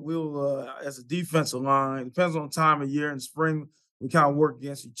 we'll as a defensive line, depends on the time of year. In the spring, we kind of work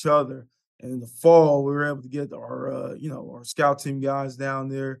against each other, and in the fall, we were able to get our scout team guys down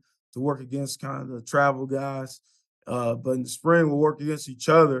there to work against kind of the travel guys. But in the spring, we'll work against each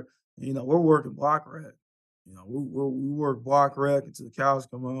other. We're working block rec. We work block rec until the cows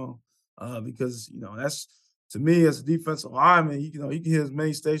come home, because that's to me, as a defensive lineman, you can hit as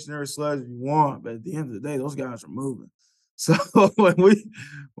many stationary sleds as you want, but at the end of the day, those guys are moving. So when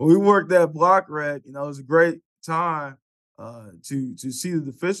we worked that block rec, it was a great time to see the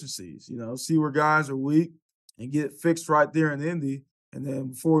deficiencies, see where guys are weak and get it fixed right there in Indy. And then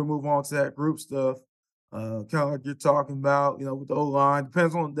before we move on to that group stuff, kind of like you're talking about, with the O line,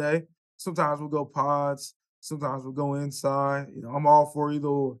 depends on the day. Sometimes we'll go pods, sometimes we'll go inside. I'm all for either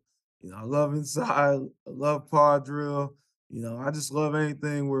or. I love inside, I love pod drill. I just love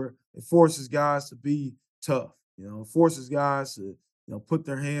anything where it forces guys to be tough. Forces guys to put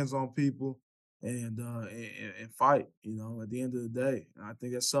their hands on people and fight. At the end of the day, and I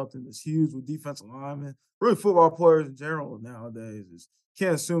think that's something that's huge with defensive linemen, really football players in general nowadays. Is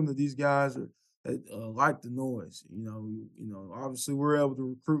can't assume that these guys are like the noise. Obviously we're able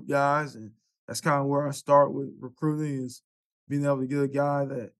to recruit guys, and that's kind of where I start with recruiting is being able to get a guy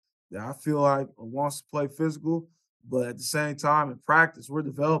that I feel like wants to play physical, but at the same time in practice we're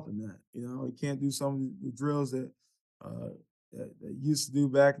developing that. You can't do some of the drills uh, that used to do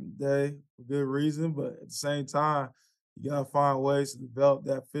back in the day for good reason, but at the same time you gotta find ways to develop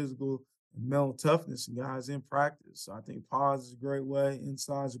that physical and mental toughness in guys in practice. So I think pause is a great way,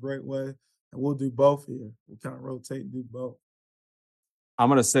 inside is a great way, and we'll do both here. We'll kind of rotate and do both. I'm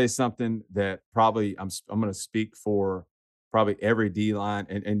going to say something that probably I'm going to speak for probably every D line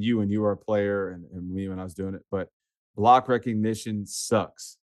and you when you were a player and me when I was doing it, but block recognition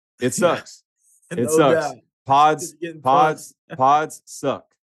sucks. It Yeah, sucks. It no doubt. sucks. Pods, It's getting punched. pods, pods suck.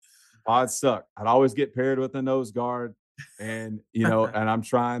 Pods suck. I'd always get paired with a nose guard and I'm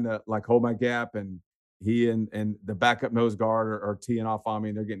trying to like hold my gap and he and the backup nose guard are teeing off on me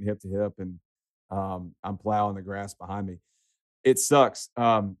and they're getting hip to hip and I'm plowing the grass behind me. It sucks.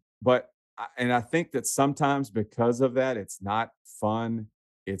 And I think that sometimes because of that, it's not fun.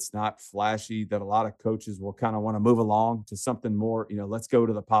 It's not flashy that a lot of coaches will kind of want to move along to something more, let's go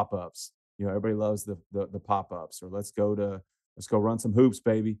to the pop-ups. Everybody loves the pop-ups or let's go run some hoops,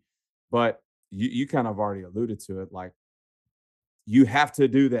 baby. But you kind of already alluded to it. Like you have to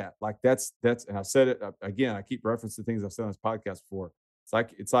do that. Like and I've said it again, I keep referencing things I've said on this podcast before. It's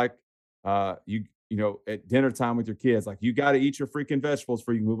like at dinner time with your kids, like you got to eat your freaking vegetables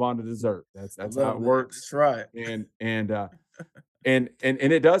before you move on to dessert. That's I that's how love it that. works. That's right. And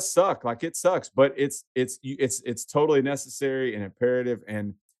it does suck. Like it sucks, but it's totally necessary and imperative.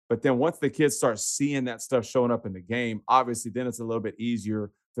 But then once the kids start seeing that stuff showing up in the game, obviously then it's a little bit easier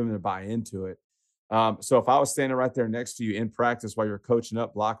for them to buy into it. So if I was standing right there next to you in practice while you're coaching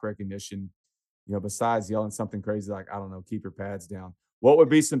up block recognition, besides yelling something crazy like, I don't know, keep your pads down, what would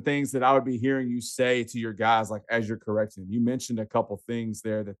be some things that I would be hearing you say to your guys, like as you're correcting them? You mentioned a couple things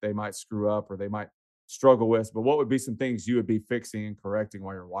there that they might screw up or they might struggle with, but what would be some things you would be fixing and correcting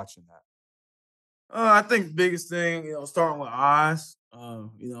while you're watching that? I think the biggest thing, starting with eyes.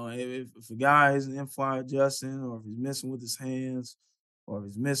 If a guy isn't in fly adjusting, or if he's missing with his hands, or if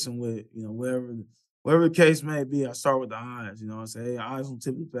he's missing with, whatever the case may be, I start with the eyes. I say, hey, eyes on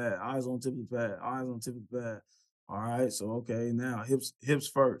tip of the pad, eyes on tip of the pad, eyes on tip of the pad. All right, so okay, now hips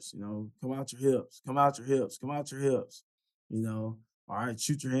first. Come out your hips, come out your hips, come out your hips. All right,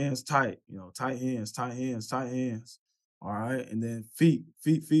 shoot your hands tight. Tight hands, tight hands, tight hands. All right. And then feet,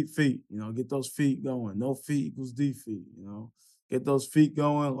 feet, feet, feet. Get those feet going. No feet equals defeat. Get those feet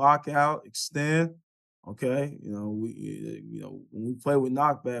going, lock out, extend. Okay. When we play with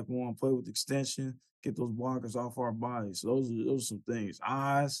knockback, we want to play with extension, get those blockers off our bodies. So those are some things.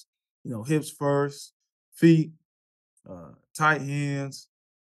 Eyes, hips first, feet, tight hands,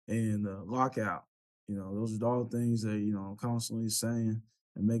 and lockout. Those are all things that, I'm constantly saying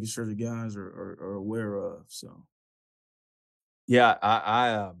and making sure the guys are aware of. So Yeah,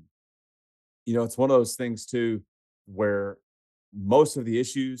 it's one of those things too, where most of the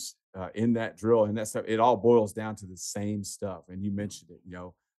issues in that drill and that stuff, it all boils down to the same stuff. And you mentioned it,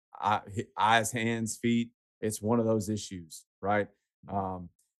 eyes, hands, feet. It's one of those issues, right? Um,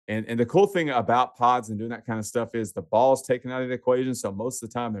 and the cool thing about pods and doing that kind of stuff is the ball's taken out of the equation. So most of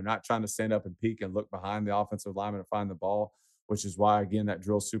the time they're not trying to stand up and peek and look behind the offensive lineman to find the ball, which is why again that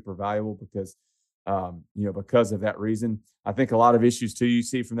drill's super valuable because of that reason. I think a lot of issues too you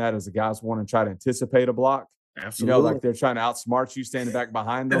see from that is the guys want to try to anticipate a block. absolutely. Like they're trying to outsmart you standing back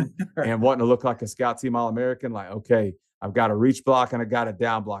behind them and wanting to look like a scout team All American. Like, okay, I've got a reach block and I got a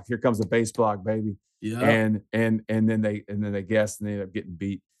down block. Here comes a base block, baby. Yeah. And then they guess and they end up getting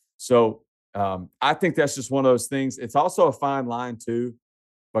beat. So I think that's just one of those things. It's also a fine line too,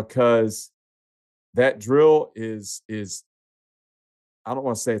 because that drill is I don't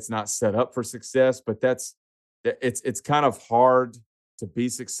want to say it's not set up for success, but it's kind of hard to be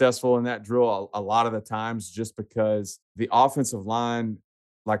successful in that drill a lot of the times just because the offensive line,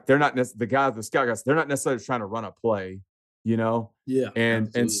 like they're not the scout guys, they're not necessarily trying to run a play. you know? Yeah, And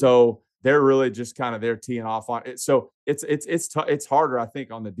absolutely. so they're really just kind of they're teeing off on it. So it's harder, I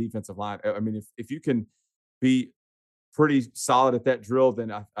think, on the defensive line. I mean, if you can be pretty solid at that drill,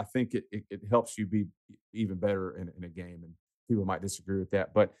 then I think it helps you be even better in a game. And people might disagree with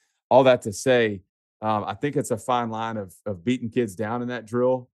that, but all that to say, I think it's a fine line of beating kids down in that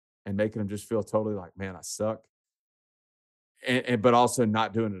drill and making them just feel totally like, man, I suck, and but also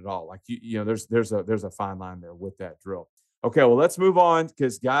not doing it at all. Like there's a fine line there with that drill. Okay, well let's move on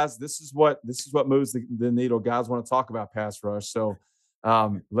because guys, this is what moves the needle. Guys want to talk about pass rush, so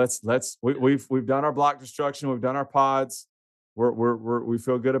we've done our block destruction, we've done our pods. We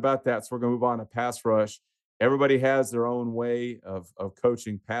feel good about that, so we're gonna move on to pass rush. Everybody has their own way of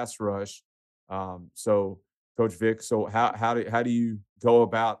coaching pass rush. So Coach Vic, so how do you go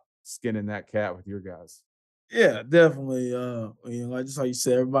about skinning that cat with your guys? Yeah, definitely. Like just like you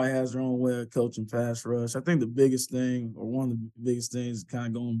said, everybody has their own way of coaching pass rush. I think the biggest thing, or one of the biggest things, kind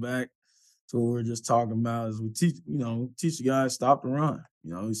of going back to what we were just talking about, is we teach the guys stop the run.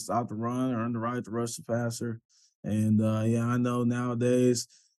 We stop the run, earn the right to rush the passer. And yeah, I know nowadays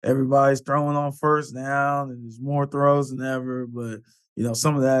everybody's throwing on first down, and there's more throws than ever. But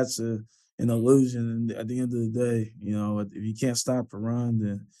some of that's an illusion. And at the end of the day, if you can't stop the run,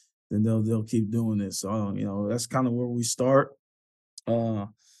 then they'll keep doing it. So that's kind of where we start. Uh,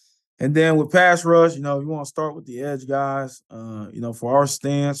 and then with pass rush, you want to start with the edge guys. For our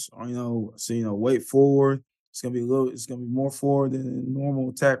stance, or so wait forward. It's gonna be more forward than in normal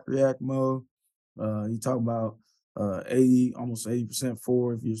attack react mode. You talk about 80, almost 80%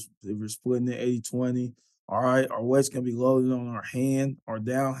 forward if you're splitting it 80-20. All right, our weight's gonna be loaded on our hand, our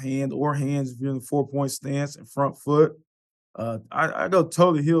down hand, or hands if you're in the 4-point stance and front foot. I go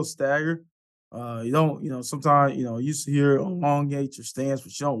toe to heel stagger. You don't, sometimes, you used to hear elongate your stance,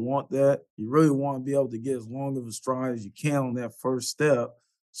 but you don't want that. You really want to be able to get as long of a stride as you can on that first step.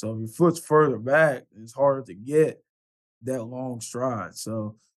 So if your foot's further back, it's harder to get that long stride.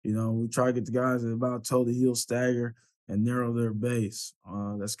 So, we try to get the guys at about toe to heel stagger and narrow their base.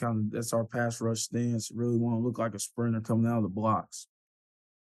 That's our pass rush stance. Really want to look like a sprinter coming out of the blocks.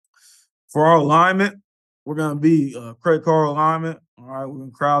 For our alignment, we're going to be credit card alignment. All right, we're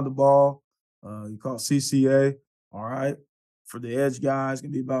going to crowd the ball. You call it CCA. All right. For the edge guys, it's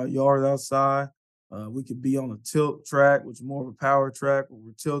going to be about a yard outside. We could be on a tilt track, which is more of a power track where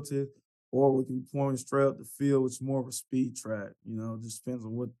we're tilted, or we can be pointing straight up the field, which is more of a speed track. It just depends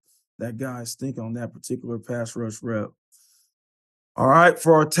on what that guy's thinking on that particular pass rush rep. All right,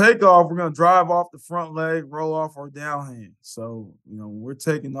 for our takeoff, we're going to drive off the front leg, roll off our down hand. So, when we're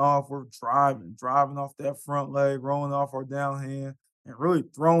taking off, we're driving off that front leg, rolling off our down hand, and really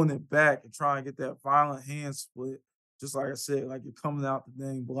throwing it back and trying to get that violent hand split. Just like I said, like you're coming out the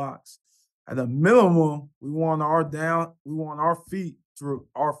dang blocks. At a minimum, we want our feet to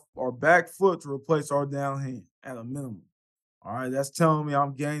our back foot to replace our down hand at a minimum. All right, that's telling me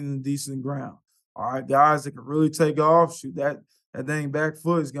I'm gaining decent ground. All right, guys that can really take off, shoot that dang back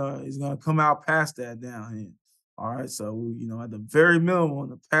foot is gonna come out past that down hand. All right, so at the very minimum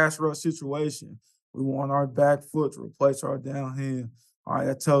in a pass rush situation, we want our back foot to replace our down hand. All right,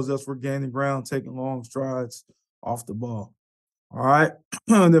 that tells us we're gaining ground, taking long strides off the ball. All right,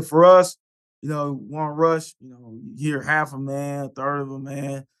 and then for us, want to rush. You hear half a man, a third of a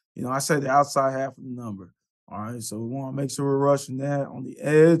man. I say the outside half of the number. All right, so we want to make sure we're rushing that on the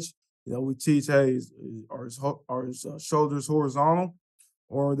edge. We teach, hey, are his shoulders horizontal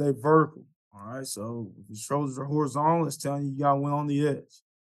or are they vertical? All right, so if his shoulders are horizontal, it's telling you got to win on the edge.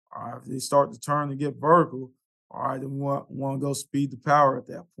 All right, if they start to turn and get vertical, all right, then we want to go speed to power at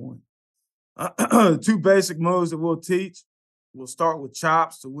that point. Two basic moves that we'll teach. We'll start with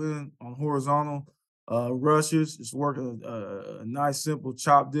chops to win on horizontal rushes. Just working a nice, simple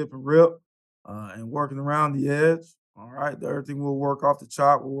chop, dip, and rip, and working around the edge. All right. Everything will work off the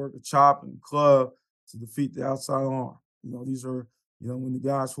chop. We'll work a chop and club to defeat the outside arm. These are, when the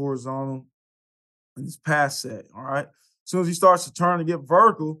guy's horizontal in this pass set. All right. As soon as he starts to turn and get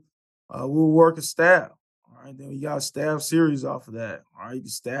vertical, we'll work a stab. All right. Then we got a stab series off of that. All right. You can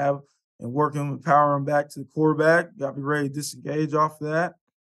stab and work him and power him back to the quarterback. You got to be ready to disengage off of that.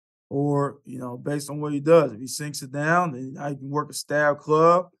 Or, based on what he does. If he sinks it down, then now you can work a stab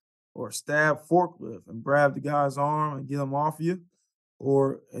club or a stab forklift and grab the guy's arm and get him off you.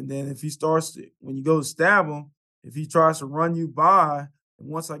 And then if he starts to, when you go to stab him, if he tries to run you by, and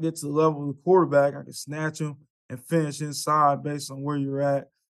once I get to the level of the quarterback, I can snatch him and finish inside based on where you're at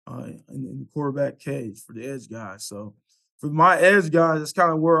in the quarterback cage for the edge guys. So for my edge guys, that's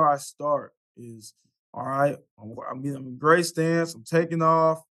kind of where I start is, all right, I'm in great stance. I'm taking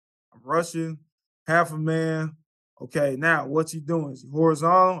off. I'm rushing half a man, Okay, now what's he doing? Is he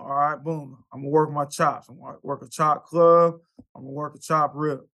horizontal? All right, boom. I'm gonna work my chops. I'm gonna work a chop club. I'm gonna work a chop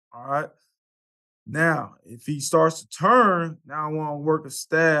rip. All right. Now, if he starts to turn, now I want to work a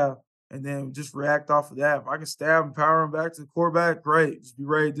stab and then just react off of that. If I can stab and power him back to the quarterback, great. Just be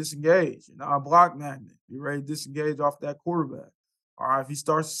ready to disengage. You're not a block magnet. Be ready to disengage off that quarterback. All right. If he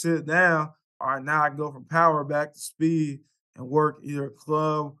starts to sit down, all right, now I can go from power back to speed and work either a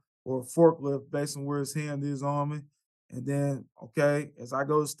club or a forklift based on where his hand is on me. And then, okay, as I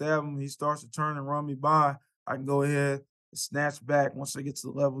go to stab him, he starts to turn and run me by. I can go ahead and snatch back once I get to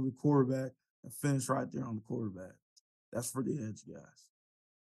the level of the quarterback and finish right there on the quarterback. That's for the edge guys.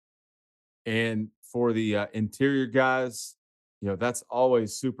 And for the interior guys, that's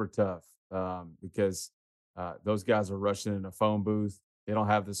always super tough because those guys are rushing in a phone booth. They don't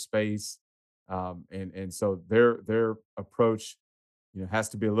have the space, and so their approach, has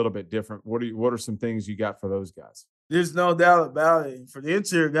to be a little bit different. What are some things you got for those guys? There's no doubt about it. For the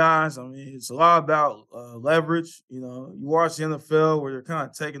interior guys, I mean, it's a lot about leverage. You watch the NFL where they're kind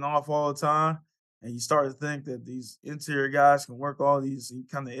of taking off all the time, and you start to think that these interior guys can work all these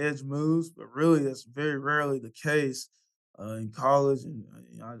kind of edge moves, but really, that's very rarely the case in college and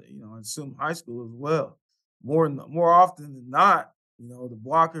I assume high school as well. More often than not, the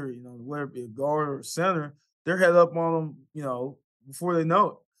blocker, whether it be a guard or a center, they're head up on them, before they know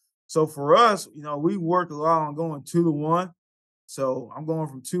it. So for us, we work a lot on going 2 to 1. So I'm going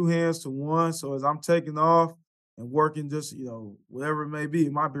from two hands to one. So as I'm taking off and working just, whatever it may be,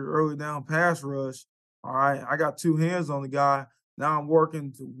 it might be early down pass rush. All right. I got two hands on the guy. Now I'm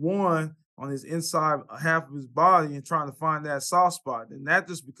working to one on his inside half of his body and trying to find that soft spot. And that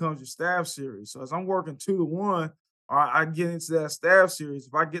just becomes your stab series. So as I'm working 2 to 1, all right, I get into that stab series.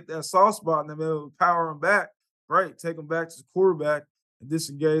 If I get that soft spot in the middle, power him back, great. Take him back to the quarterback and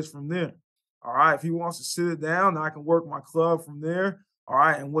disengage from there. All right. If he wants to sit it down, I can work my club from there. All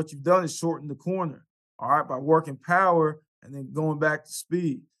right. And what you've done is shorten the corner. All right. By working power and then going back to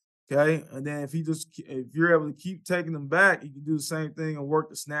speed. Okay. And then if you're able to keep taking them back, you can do the same thing and work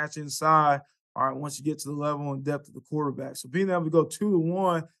the snatch inside. All right. Once you get to the level and depth of the quarterback. So being able to go 2 to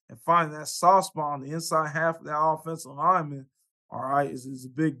 1 and finding that soft spot on the inside half of that offensive lineman, all right, is a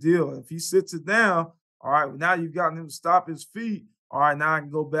big deal. If he sits it down, all right, well, now you've gotten him to stop his feet. All right, now I can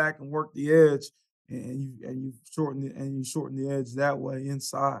go back and work the edge, and you shorten the edge that way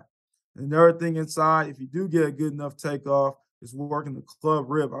inside. And the other thing inside, if you do get a good enough takeoff, is working the club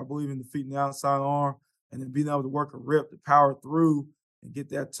rip. I believe in the feet and the outside arm, and then being able to work a rip to power through and get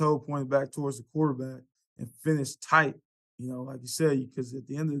that toe pointed back towards the quarterback and finish tight. Like you said, because at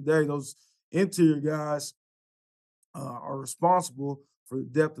the end of the day, those interior guys are responsible for the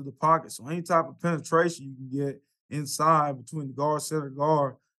depth of the pocket. So any type of penetration you can get inside between the guard, center,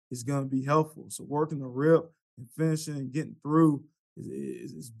 guard is going to be helpful. So working the rip and finishing and getting through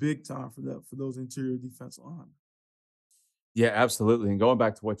is big time for those interior defensive linemen. Yeah, absolutely. And going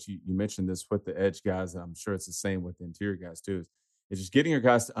back to what you mentioned this with the edge guys, and I'm sure it's the same with the interior guys too. Is just getting your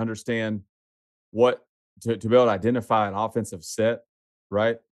guys to understand what to be able to identify an offensive set,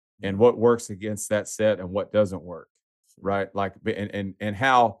 right? And Yeah, what works against that set and what doesn't work, sure. right? Like and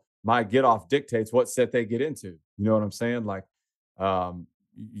how my get off dictates what set they get into. You know what I'm saying? Like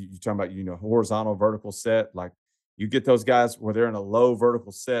you talking about, horizontal vertical set. Like you get those guys where they're in a low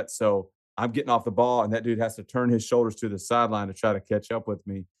vertical set. So I'm getting off the ball and that dude has to turn his shoulders to the sideline to try to catch up with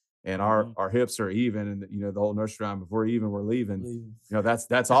me. And our Mhm. our hips are even, and the whole nursery rhyme. If we're even, we're leaving. Leaving. That's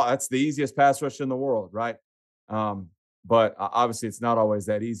the easiest pass rush in the world, right? Um, but obviously, it's not always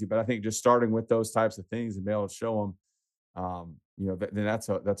that easy. But I think just starting with those types of things and be able to show them, then that's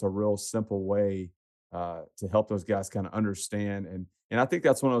a real simple way to help those guys kind of understand. And I think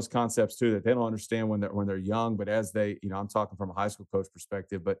that's one of those concepts too that they don't understand when they're young. But as they, I'm talking from a high school coach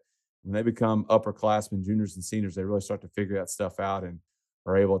perspective, but when they become upperclassmen, juniors, and seniors, they really start to figure that stuff out and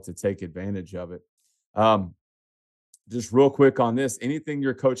are able to take advantage of it. Um, just real quick on this, anything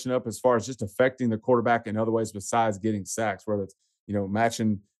you're coaching up as far as just affecting the quarterback in other ways besides getting sacks, whether it's,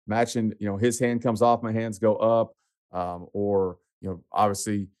 matching, his hand comes off, my hands go up, or,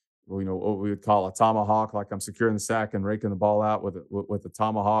 obviously, well, what we would call a tomahawk, like I'm securing the sack and raking the ball out with a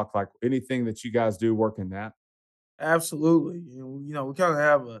tomahawk, like anything that you guys do working that. Absolutely. We kind of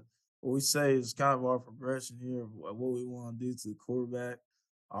have what we say is kind of our progression here of what we want to do to the quarterback.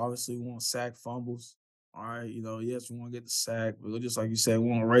 Obviously, we want sack fumbles. All right. Yes, we want to get the sack, but just like you said, we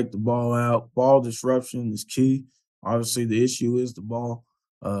want to rake the ball out. Ball disruption is key. Obviously, the issue is the ball.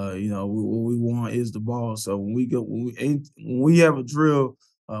 What we want is the ball. So when we have a drill,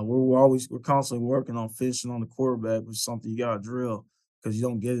 we're constantly working on finishing on the quarterback, which is something you got to drill. because you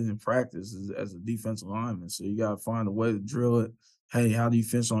don't get it in practice as a defensive lineman. So you got to find a way to drill it. Hey, how do you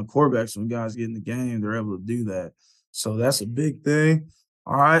finish on quarterback? So when guys get in the game, they're able to do that. So that's a big thing.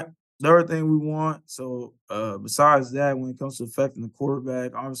 All right. The other thing we want, so besides that, when it comes to affecting the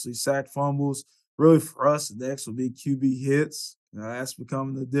quarterback, obviously sack fumbles. Really for us, the next will be QB hits. Now, that's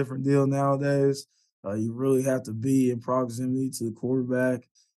becoming a different deal nowadays. You really have to be in proximity to the quarterback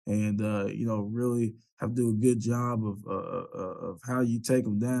and really have to do a good job of how you take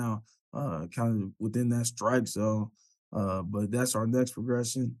them down, kind of within that strike zone. But that's our next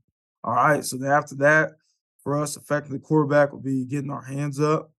progression. All right, so then after that, for us, affecting the quarterback will be getting our hands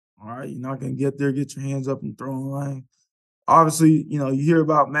up. All right, you're not going to get there, get your hands up in the throwing lane. Obviously, you hear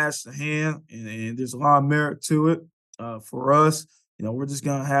about match the hand, and there's a lot of merit to it. For us, we're just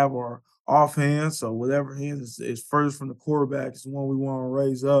gonna have our off hand. So whatever hand is furthest from the quarterback is the one we want to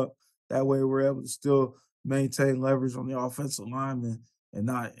raise up. That way, we're able to still maintain leverage on the offensive lineman and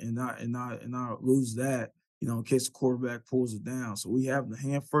not lose that. In case the quarterback pulls it down. So we have the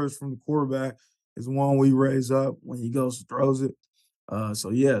hand first from the quarterback is the one we raise up when he goes to throws it.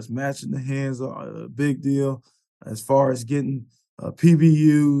 So yes, matching the hands are a big deal as far as getting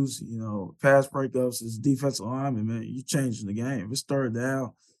PBUs, pass breakups as defensive lineman, man, you changing the game. If it's third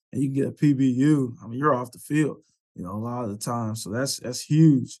down and you can get a PBU, I mean, you're off the field, a lot of the time. So that's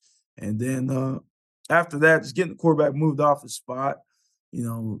huge. And then after that, just getting the quarterback moved off the spot,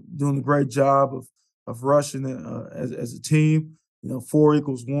 doing a great job of rushing it, as a team. 4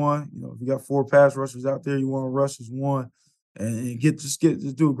 equals 1. If you got 4 pass rushers out there, you want to rush as one and just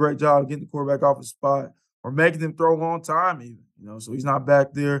do a great job of getting the quarterback off the spot or making them throw a long time even, so he's not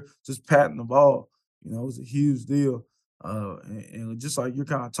back there just patting the ball. It was a huge deal. And just like you're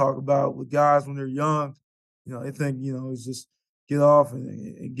kind of talking about with guys when they're young, they think, it's just get off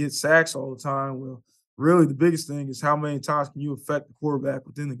and get sacks all the time. Well, really the biggest thing is how many times can you affect the quarterback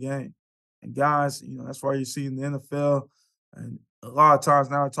within the game? And guys, that's why you see in the NFL and a lot of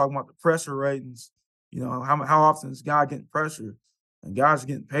times now they're talking about the pressure ratings. How often is guy getting pressure? And guys are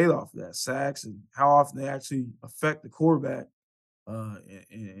getting paid off of that, sacks, and how often they actually affect the quarterback.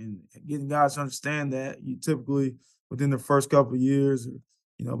 And getting guys to understand that you typically within the first couple of years,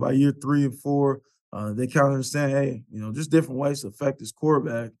 or by year 3 and 4, they kind of understand, hey, just different ways to affect this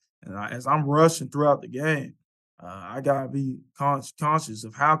quarterback. And as I'm rushing throughout the game, I gotta be conscious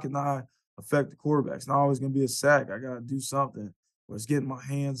of how can I affect the quarterback. It's not always gonna be a sack. I gotta do something where it's getting my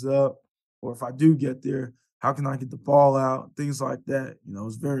hands up, or if I do get there, how can I get the ball out? Things like that.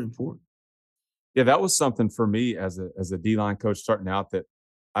 It's very important. Yeah, that was something for me as a D line coach starting out that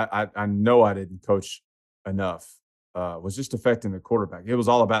I know I didn't coach enough. Was just affecting the quarterback. It was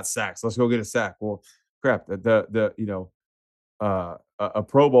all about sacks. Let's go get a sack. Well, crap. A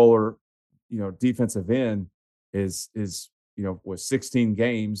Pro Bowler, defensive end is with 16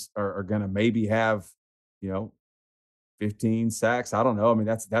 games are going to maybe have you know 15 sacks. I don't know. I mean,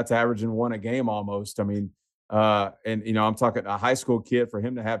 that's averaging one a game almost. I mean, and I'm talking a high school kid for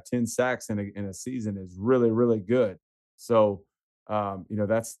him to have 10 sacks in a season is really, really good. So,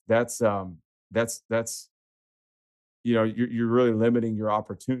 that's you're really limiting your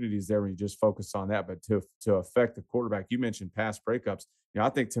opportunities there when you just focus on that. But to affect the quarterback, you mentioned pass breakups. I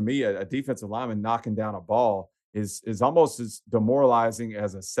think to me, a defensive lineman knocking down a ball is almost as demoralizing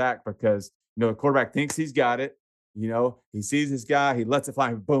as a sack because the quarterback thinks he's got it. He sees his guy, he lets it fly,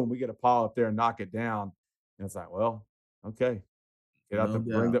 and boom, we get a pile up there and knock it down. And it's like, well, okay, get out No the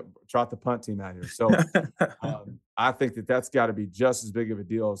bring doubt. the trot the punt team out here. So I think that's got to be just as big of a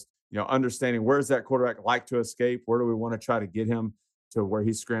deal as understanding where's that quarterback like to escape. Where do we want to try to get him to where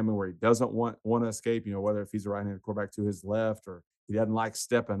he's scrambling, where he doesn't want to escape? Whether if he's a right-handed quarterback to his left or he doesn't like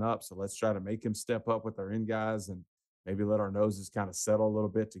stepping up. So let's try to make him step up with our end guys and maybe let our noses kind of settle a little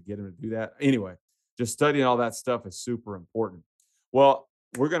bit to get him to do that. Anyway, just studying all that stuff is super important. Well,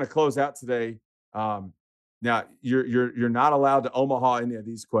 we're going to close out today. Now you're not allowed to Omaha any of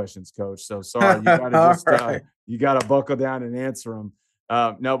these questions, Coach. So sorry, you got to All just right. you got to buckle down and answer them.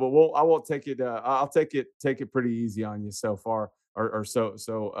 No, but I won't take it. I'll take it pretty easy on you so far, or so.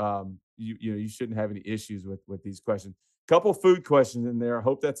 So you shouldn't have any issues with these questions. Couple food questions in there. I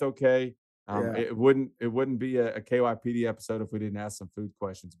hope that's okay. Yeah. It wouldn't be a KYPD episode if we didn't ask some food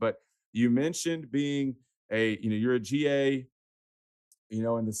questions. But you mentioned being you're a GA,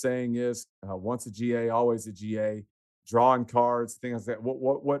 and the saying is once a GA, always a GA. Drawing cards, things like that.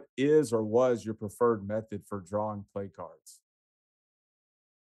 What is or was your preferred method for drawing play cards?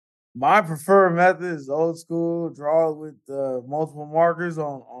 My preferred method is old school, draw with multiple markers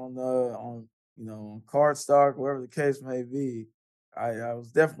on cardstock, whatever the case may be. I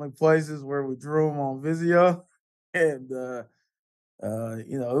was definitely places where we drew them on Visio, and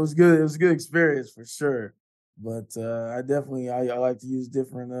It was good. It was a good experience for sure. But I like to use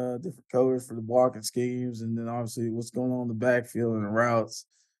different colors for the blocking schemes, and then obviously what's going on in the backfield and the routes,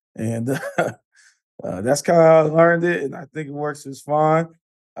 and that's kind of how I learned it, and I think it works just fine.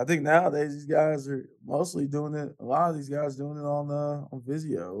 I think nowadays these guys are mostly doing it. A lot of these guys doing it on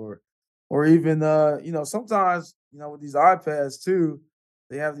Visio or even sometimes with these iPads too,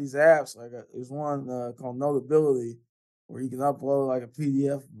 they have these apps like there's one called Notability where you can upload like a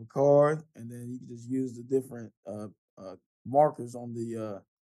PDF of a card, and then you can just use the different markers on the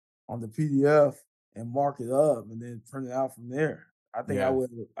PDF and mark it up, and then print it out from there. I think Yeah.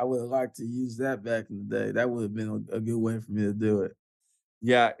 I would have liked to use that back in the day. That would have been a good way for me to do it.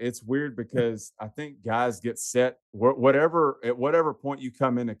 Yeah, it's weird because I think guys get set whatever at whatever point you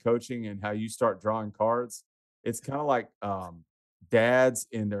come into coaching and how you start drawing cards. It's kind of like dads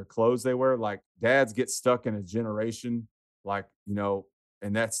in their clothes they wear. Like dads get stuck in a generation, like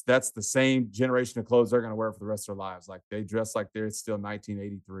and that's the same generation of clothes they're going to wear for the rest of their lives. Like they dress like they're still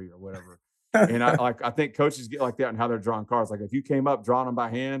 1983 or whatever. And I think coaches get like that in how they're drawing cards. Like if you came up drawing them by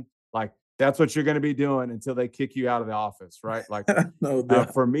hand, like that's what you're going to be doing until they kick you out of the office, right? Like No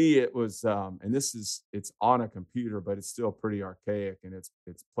doubt. for me, it was, and it's on a computer, but it's still pretty archaic, and it's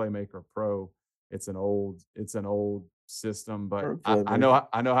Playmaker Pro. It's an old system, but Or I playmaker.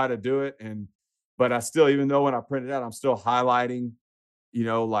 I know how to do it, and but I still, even though when I print it out, I'm still highlighting,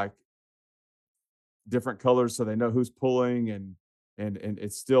 like different colors so they know who's pulling, and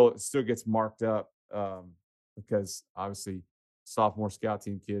it still gets marked up, because obviously sophomore scout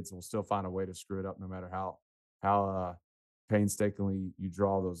team kids will still find a way to screw it up no matter how painstakingly you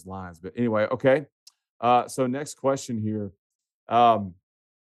draw those lines. But anyway, okay. So next question here. Um,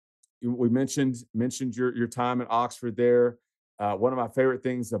 we mentioned your time at Oxford there. One of my favorite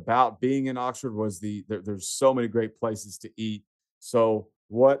things about being in Oxford was there's so many great places to eat. So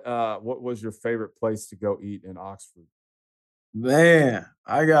what was your favorite place to go eat in Oxford? Man,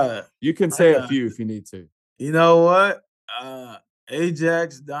 You can I say a got few if you need to. you know what?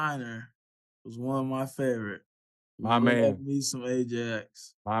 Ajax Diner was one of my favorite. My Love man, me some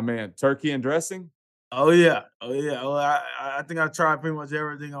Ajax. my man. Turkey and dressing? Oh yeah, oh yeah. Well, I think I tried pretty much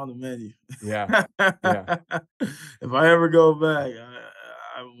everything on the menu. Yeah. Yeah. If I ever go back,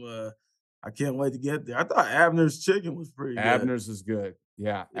 I can't wait to get there. I thought Abner's chicken was pretty good. Abner's is good.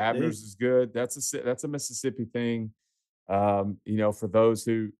 Yeah, They Abner's is good. That's a Mississippi thing. For those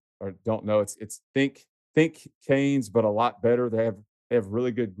who don't know, it's think Canes, but a lot better. They have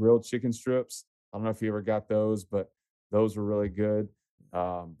really good grilled chicken strips. I don't know if you ever got those, but those were really good.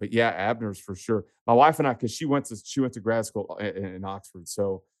 But yeah, Abner's for sure. My wife and I, because she went to grad school in Oxford,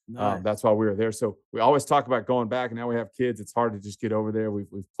 so nice. that's why we were there. So we always talk about going back. And now we have kids; it's hard to just get over there. We've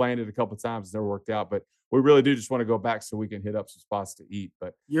planned it a couple of times; it's never worked out, but we really do just want to go back so we can hit up some spots to eat.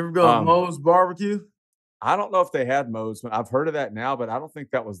 But You ever go to um, Moe's Barbecue? I don't know if they had Moe's. I've heard of that now, but I don't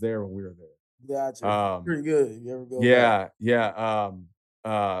think that was there when we were there. Gotcha. Pretty good if you ever go back. Yeah,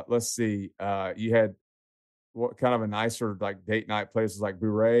 yeah. Let's see. You had what kind of a nicer like date night places like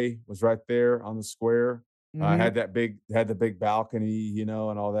Bouret was right there on the square. Mhm. Had the big balcony, and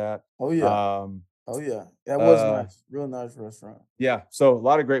all that. Oh yeah. Um, Oh yeah. That was uh, nice. Real nice restaurant. yeah. So a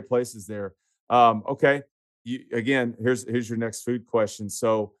lot of great places there. Okay. Again, here's your next food question.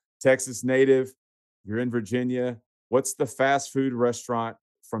 So Texas native, you're in Virginia. What's the fast food restaurant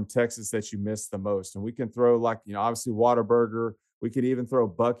from Texas that you miss the most? And we can throw like, obviously Whataburger. We could even throw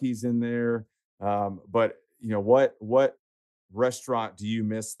Bucky's in there. But what restaurant do you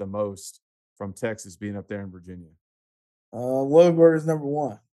miss the most from Texas being up there in Virginia? Whataburger's number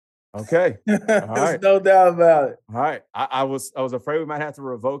one. Okay. All There's right. no doubt about it. All right. I was afraid we might have to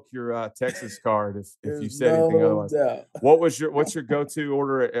revoke your Texas card if you There's said anything no otherwise. doubt. What's your go-to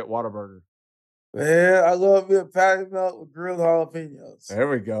order at Whataburger? Man, I love me a patty melt with grilled jalapenos. There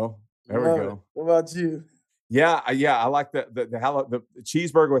we go. There we Love it. go. What about you? Yeah, yeah. I like the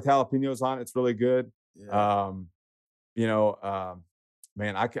cheeseburger with jalapenos on it. It's really good. Yeah. Um, you know, um,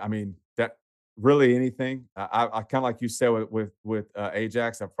 man, I mean that really anything. I kind of like you said with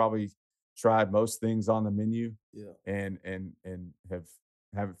Ajax. I've probably tried most things on the menu, Yeah. and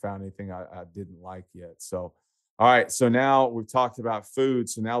haven't found anything I didn't like yet. So, all right. So now we've talked about food.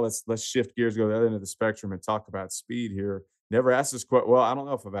 So now let's shift gears, go to the other end of the spectrum, and talk about speed here. Never asked this question. Well, I don't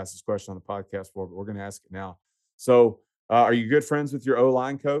know if I've asked this question on the podcast before, but we're going to ask it now. So, are you good friends with your O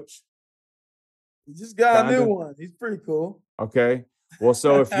line coach? You just got a new Kinda. one. He's pretty cool. Okay. Well,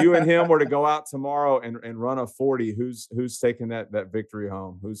 so if you and him were to go out tomorrow and run a 40, who's taking that victory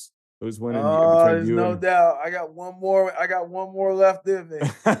home? Who's winning between There's you no and doubt. I got one more left in me.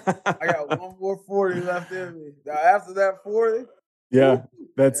 I got one more 40 left in me. Now after that 40, Yeah,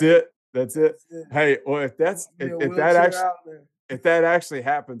 that's Hey, it. That's it. that's it. Hey, well, if I'll that's be a if that wheelchair actually out there. if that actually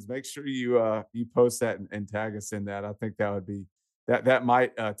happens, make sure you post that and tag us in that. I think that would be that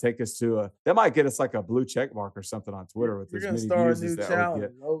might take us to a that might get us like a blue check mark or something on You're Twitter with you're as gonna many start a views as new that would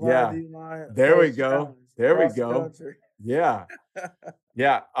get. challenge, O-line, Yeah. D-line, There we coach go. challenge There we across the go. country. Yeah.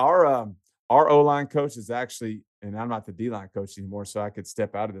 Yeah. Our O line coach is actually, and I'm not the D line coach anymore, so I could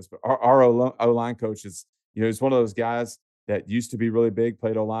step out of this, but our O line coach is, he's one of those guys that used to be really big,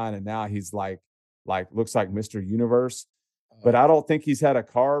 played O line, and now he's like looks like Mr. Universe. But I don't think he's had a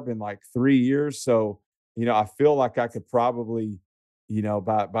carb in like 3 years. So, I feel like I could probably,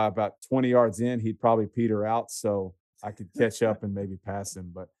 by about 20 yards in, he'd probably peter out. So I could catch up and maybe pass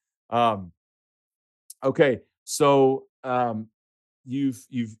him. But okay. So you've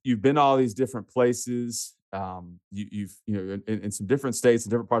been to all these different places. You've in some different states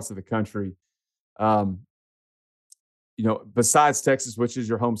and different parts of the country. Um, besides Texas, which is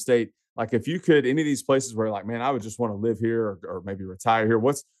your home state, like if you could any of these places where like, man, I would just want to live here or maybe retire here.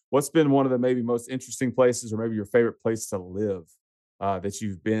 What's been one of the maybe most interesting places or maybe your favorite place to live that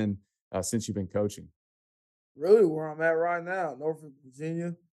you've been since you've been coaching? Really, where I'm at right now, Norfolk,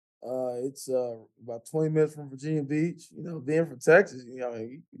 Virginia. It's about 20 minutes from Virginia Beach. Being from Texas,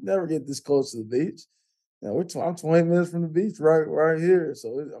 you never get this close to the beach. I'm 20 minutes from the beach, right here.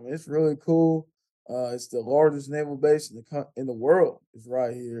 So it's really cool. It's the largest naval base in the world. It's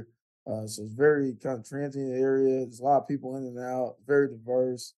right here. So it's very kind of transient area. There's a lot of people in and out. Very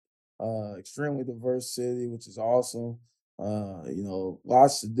diverse. Extremely diverse city, which is awesome.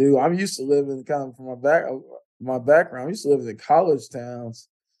 Lots to do. I'm used to living kind of from my background. I used to live in college towns.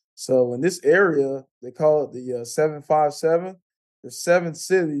 So in this area, they call it the 757. There's 7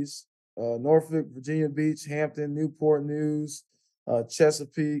 cities: Norfolk, Virginia Beach, Hampton, Newport News,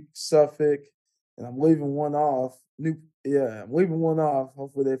 Chesapeake, Suffolk, and I'm leaving one off. I'm leaving one off.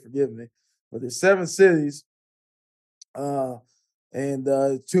 Hopefully they forgive me. But there's 7 cities, uh, and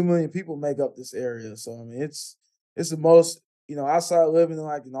 2 million people make up this area. So I mean, it's the most, outside living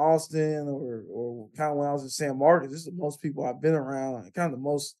like in Austin or kind of when I was in San Marcos. This is the most people I've been around, and kind of the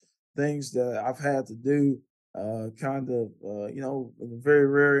most things that I've had to do. In a very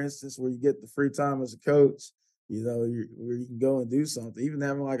rare instance where you get the free time as a coach, where you can go and do something. Even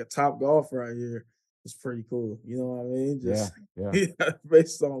having like a top golf right here is pretty cool. You know what I mean? Yeah, Just yeah. yeah,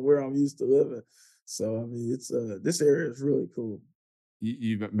 based on where I'm used to living. So I mean, it's this area is really cool.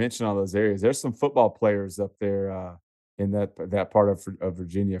 You mentioned all those areas. There's some football players up there in that part of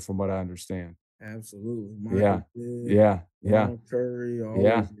Virginia, from what I understand. Absolutely, Michael Yeah, Vick, yeah, yeah, Ron Curry, all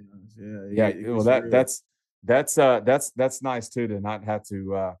yeah. those guys. Yeah, Yeah, it well, gets that real. that's nice too to not have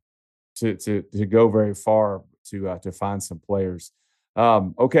to go very far to find some players.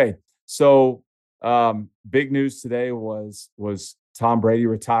 Okay, so big news today was Tom Brady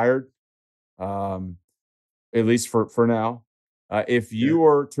retired, um, at least for now. If Yeah. you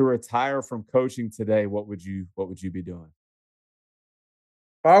were to retire from coaching today, what would you be doing?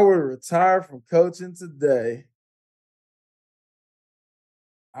 If I were to retire from coaching today,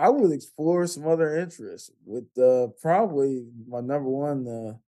 I would explore some other interests. With probably my number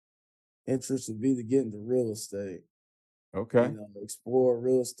one interest would be to get into real estate. Okay, Explore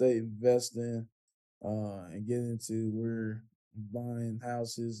real estate investing, and get into where buying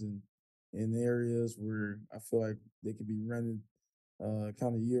houses and in areas where I feel like they could be rented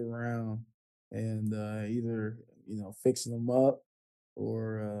kind of year round, and either fixing them up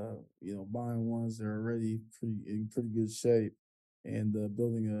or buying ones that are already in pretty good shape, and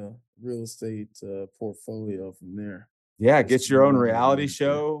building a real estate portfolio from there. yeah, That's get kinda your own what I would reality do there.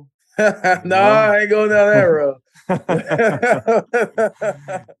 show. You No, know. I ain't going down that road.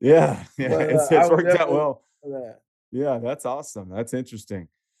 Yeah, yeah, But I it's would worked out definitely well. do that. Yeah, that's awesome. That's interesting.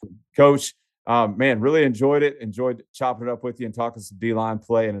 Coach, man, really enjoyed it. Enjoyed chopping it up with you and talking some D line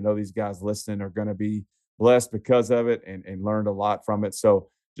play. And I know these guys listening are going to be blessed because of it and learned a lot from it. So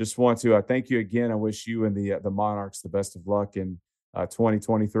just want to thank you again. I wish you and the Monarchs the best of luck in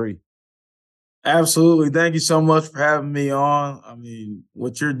 2023. Absolutely. Thank you so much for having me on. I mean,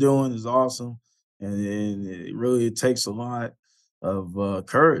 what you're doing is awesome. And it takes a lot of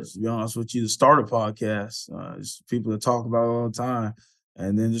courage, to be honest with you, to start a podcast. It's people that talk about it all the time.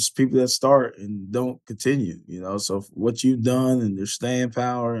 And then just people that start and don't continue. So what you've done and your staying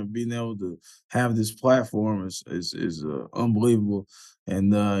power and being able to have this platform is unbelievable.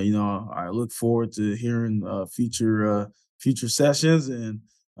 And I look forward to hearing future sessions, and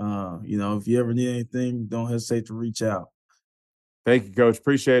if you ever need anything, don't hesitate to reach out. Thank you, Coach.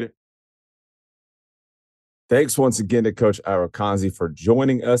 Appreciate it. Thanks once again to Coach Ira Kanzi for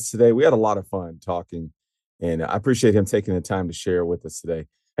joining us today. We had a lot of fun talking And I appreciate him taking the time to share with us today.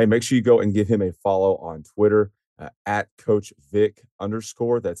 Hey, make sure you go and give him a follow on Twitter at Coach Vic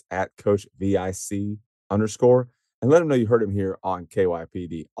 _. That's at Coach VIC _. And let him know you heard him here on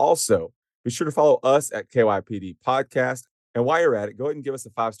KYPD. Also, be sure to follow us at KYPD Podcast. And while you're at it, go ahead and give us a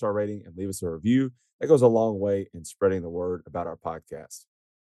 5-star rating and leave us a review. That goes a long way in spreading the word about our podcast.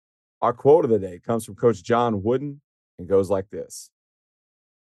 Our quote of the day comes from Coach John Wooden and goes like this: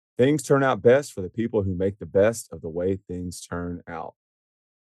 things turn out best for the people who make the best of the way things turn out.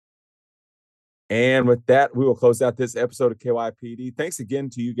 And with that, we will close out this episode of KYPD. Thanks again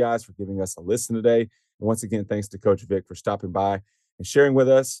to you guys for giving us a listen today. And once again, thanks to Coach Vic for stopping by and sharing with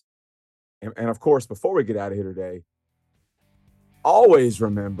us. And of course, before we get out of here today, always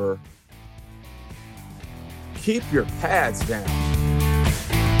remember, keep your pads down.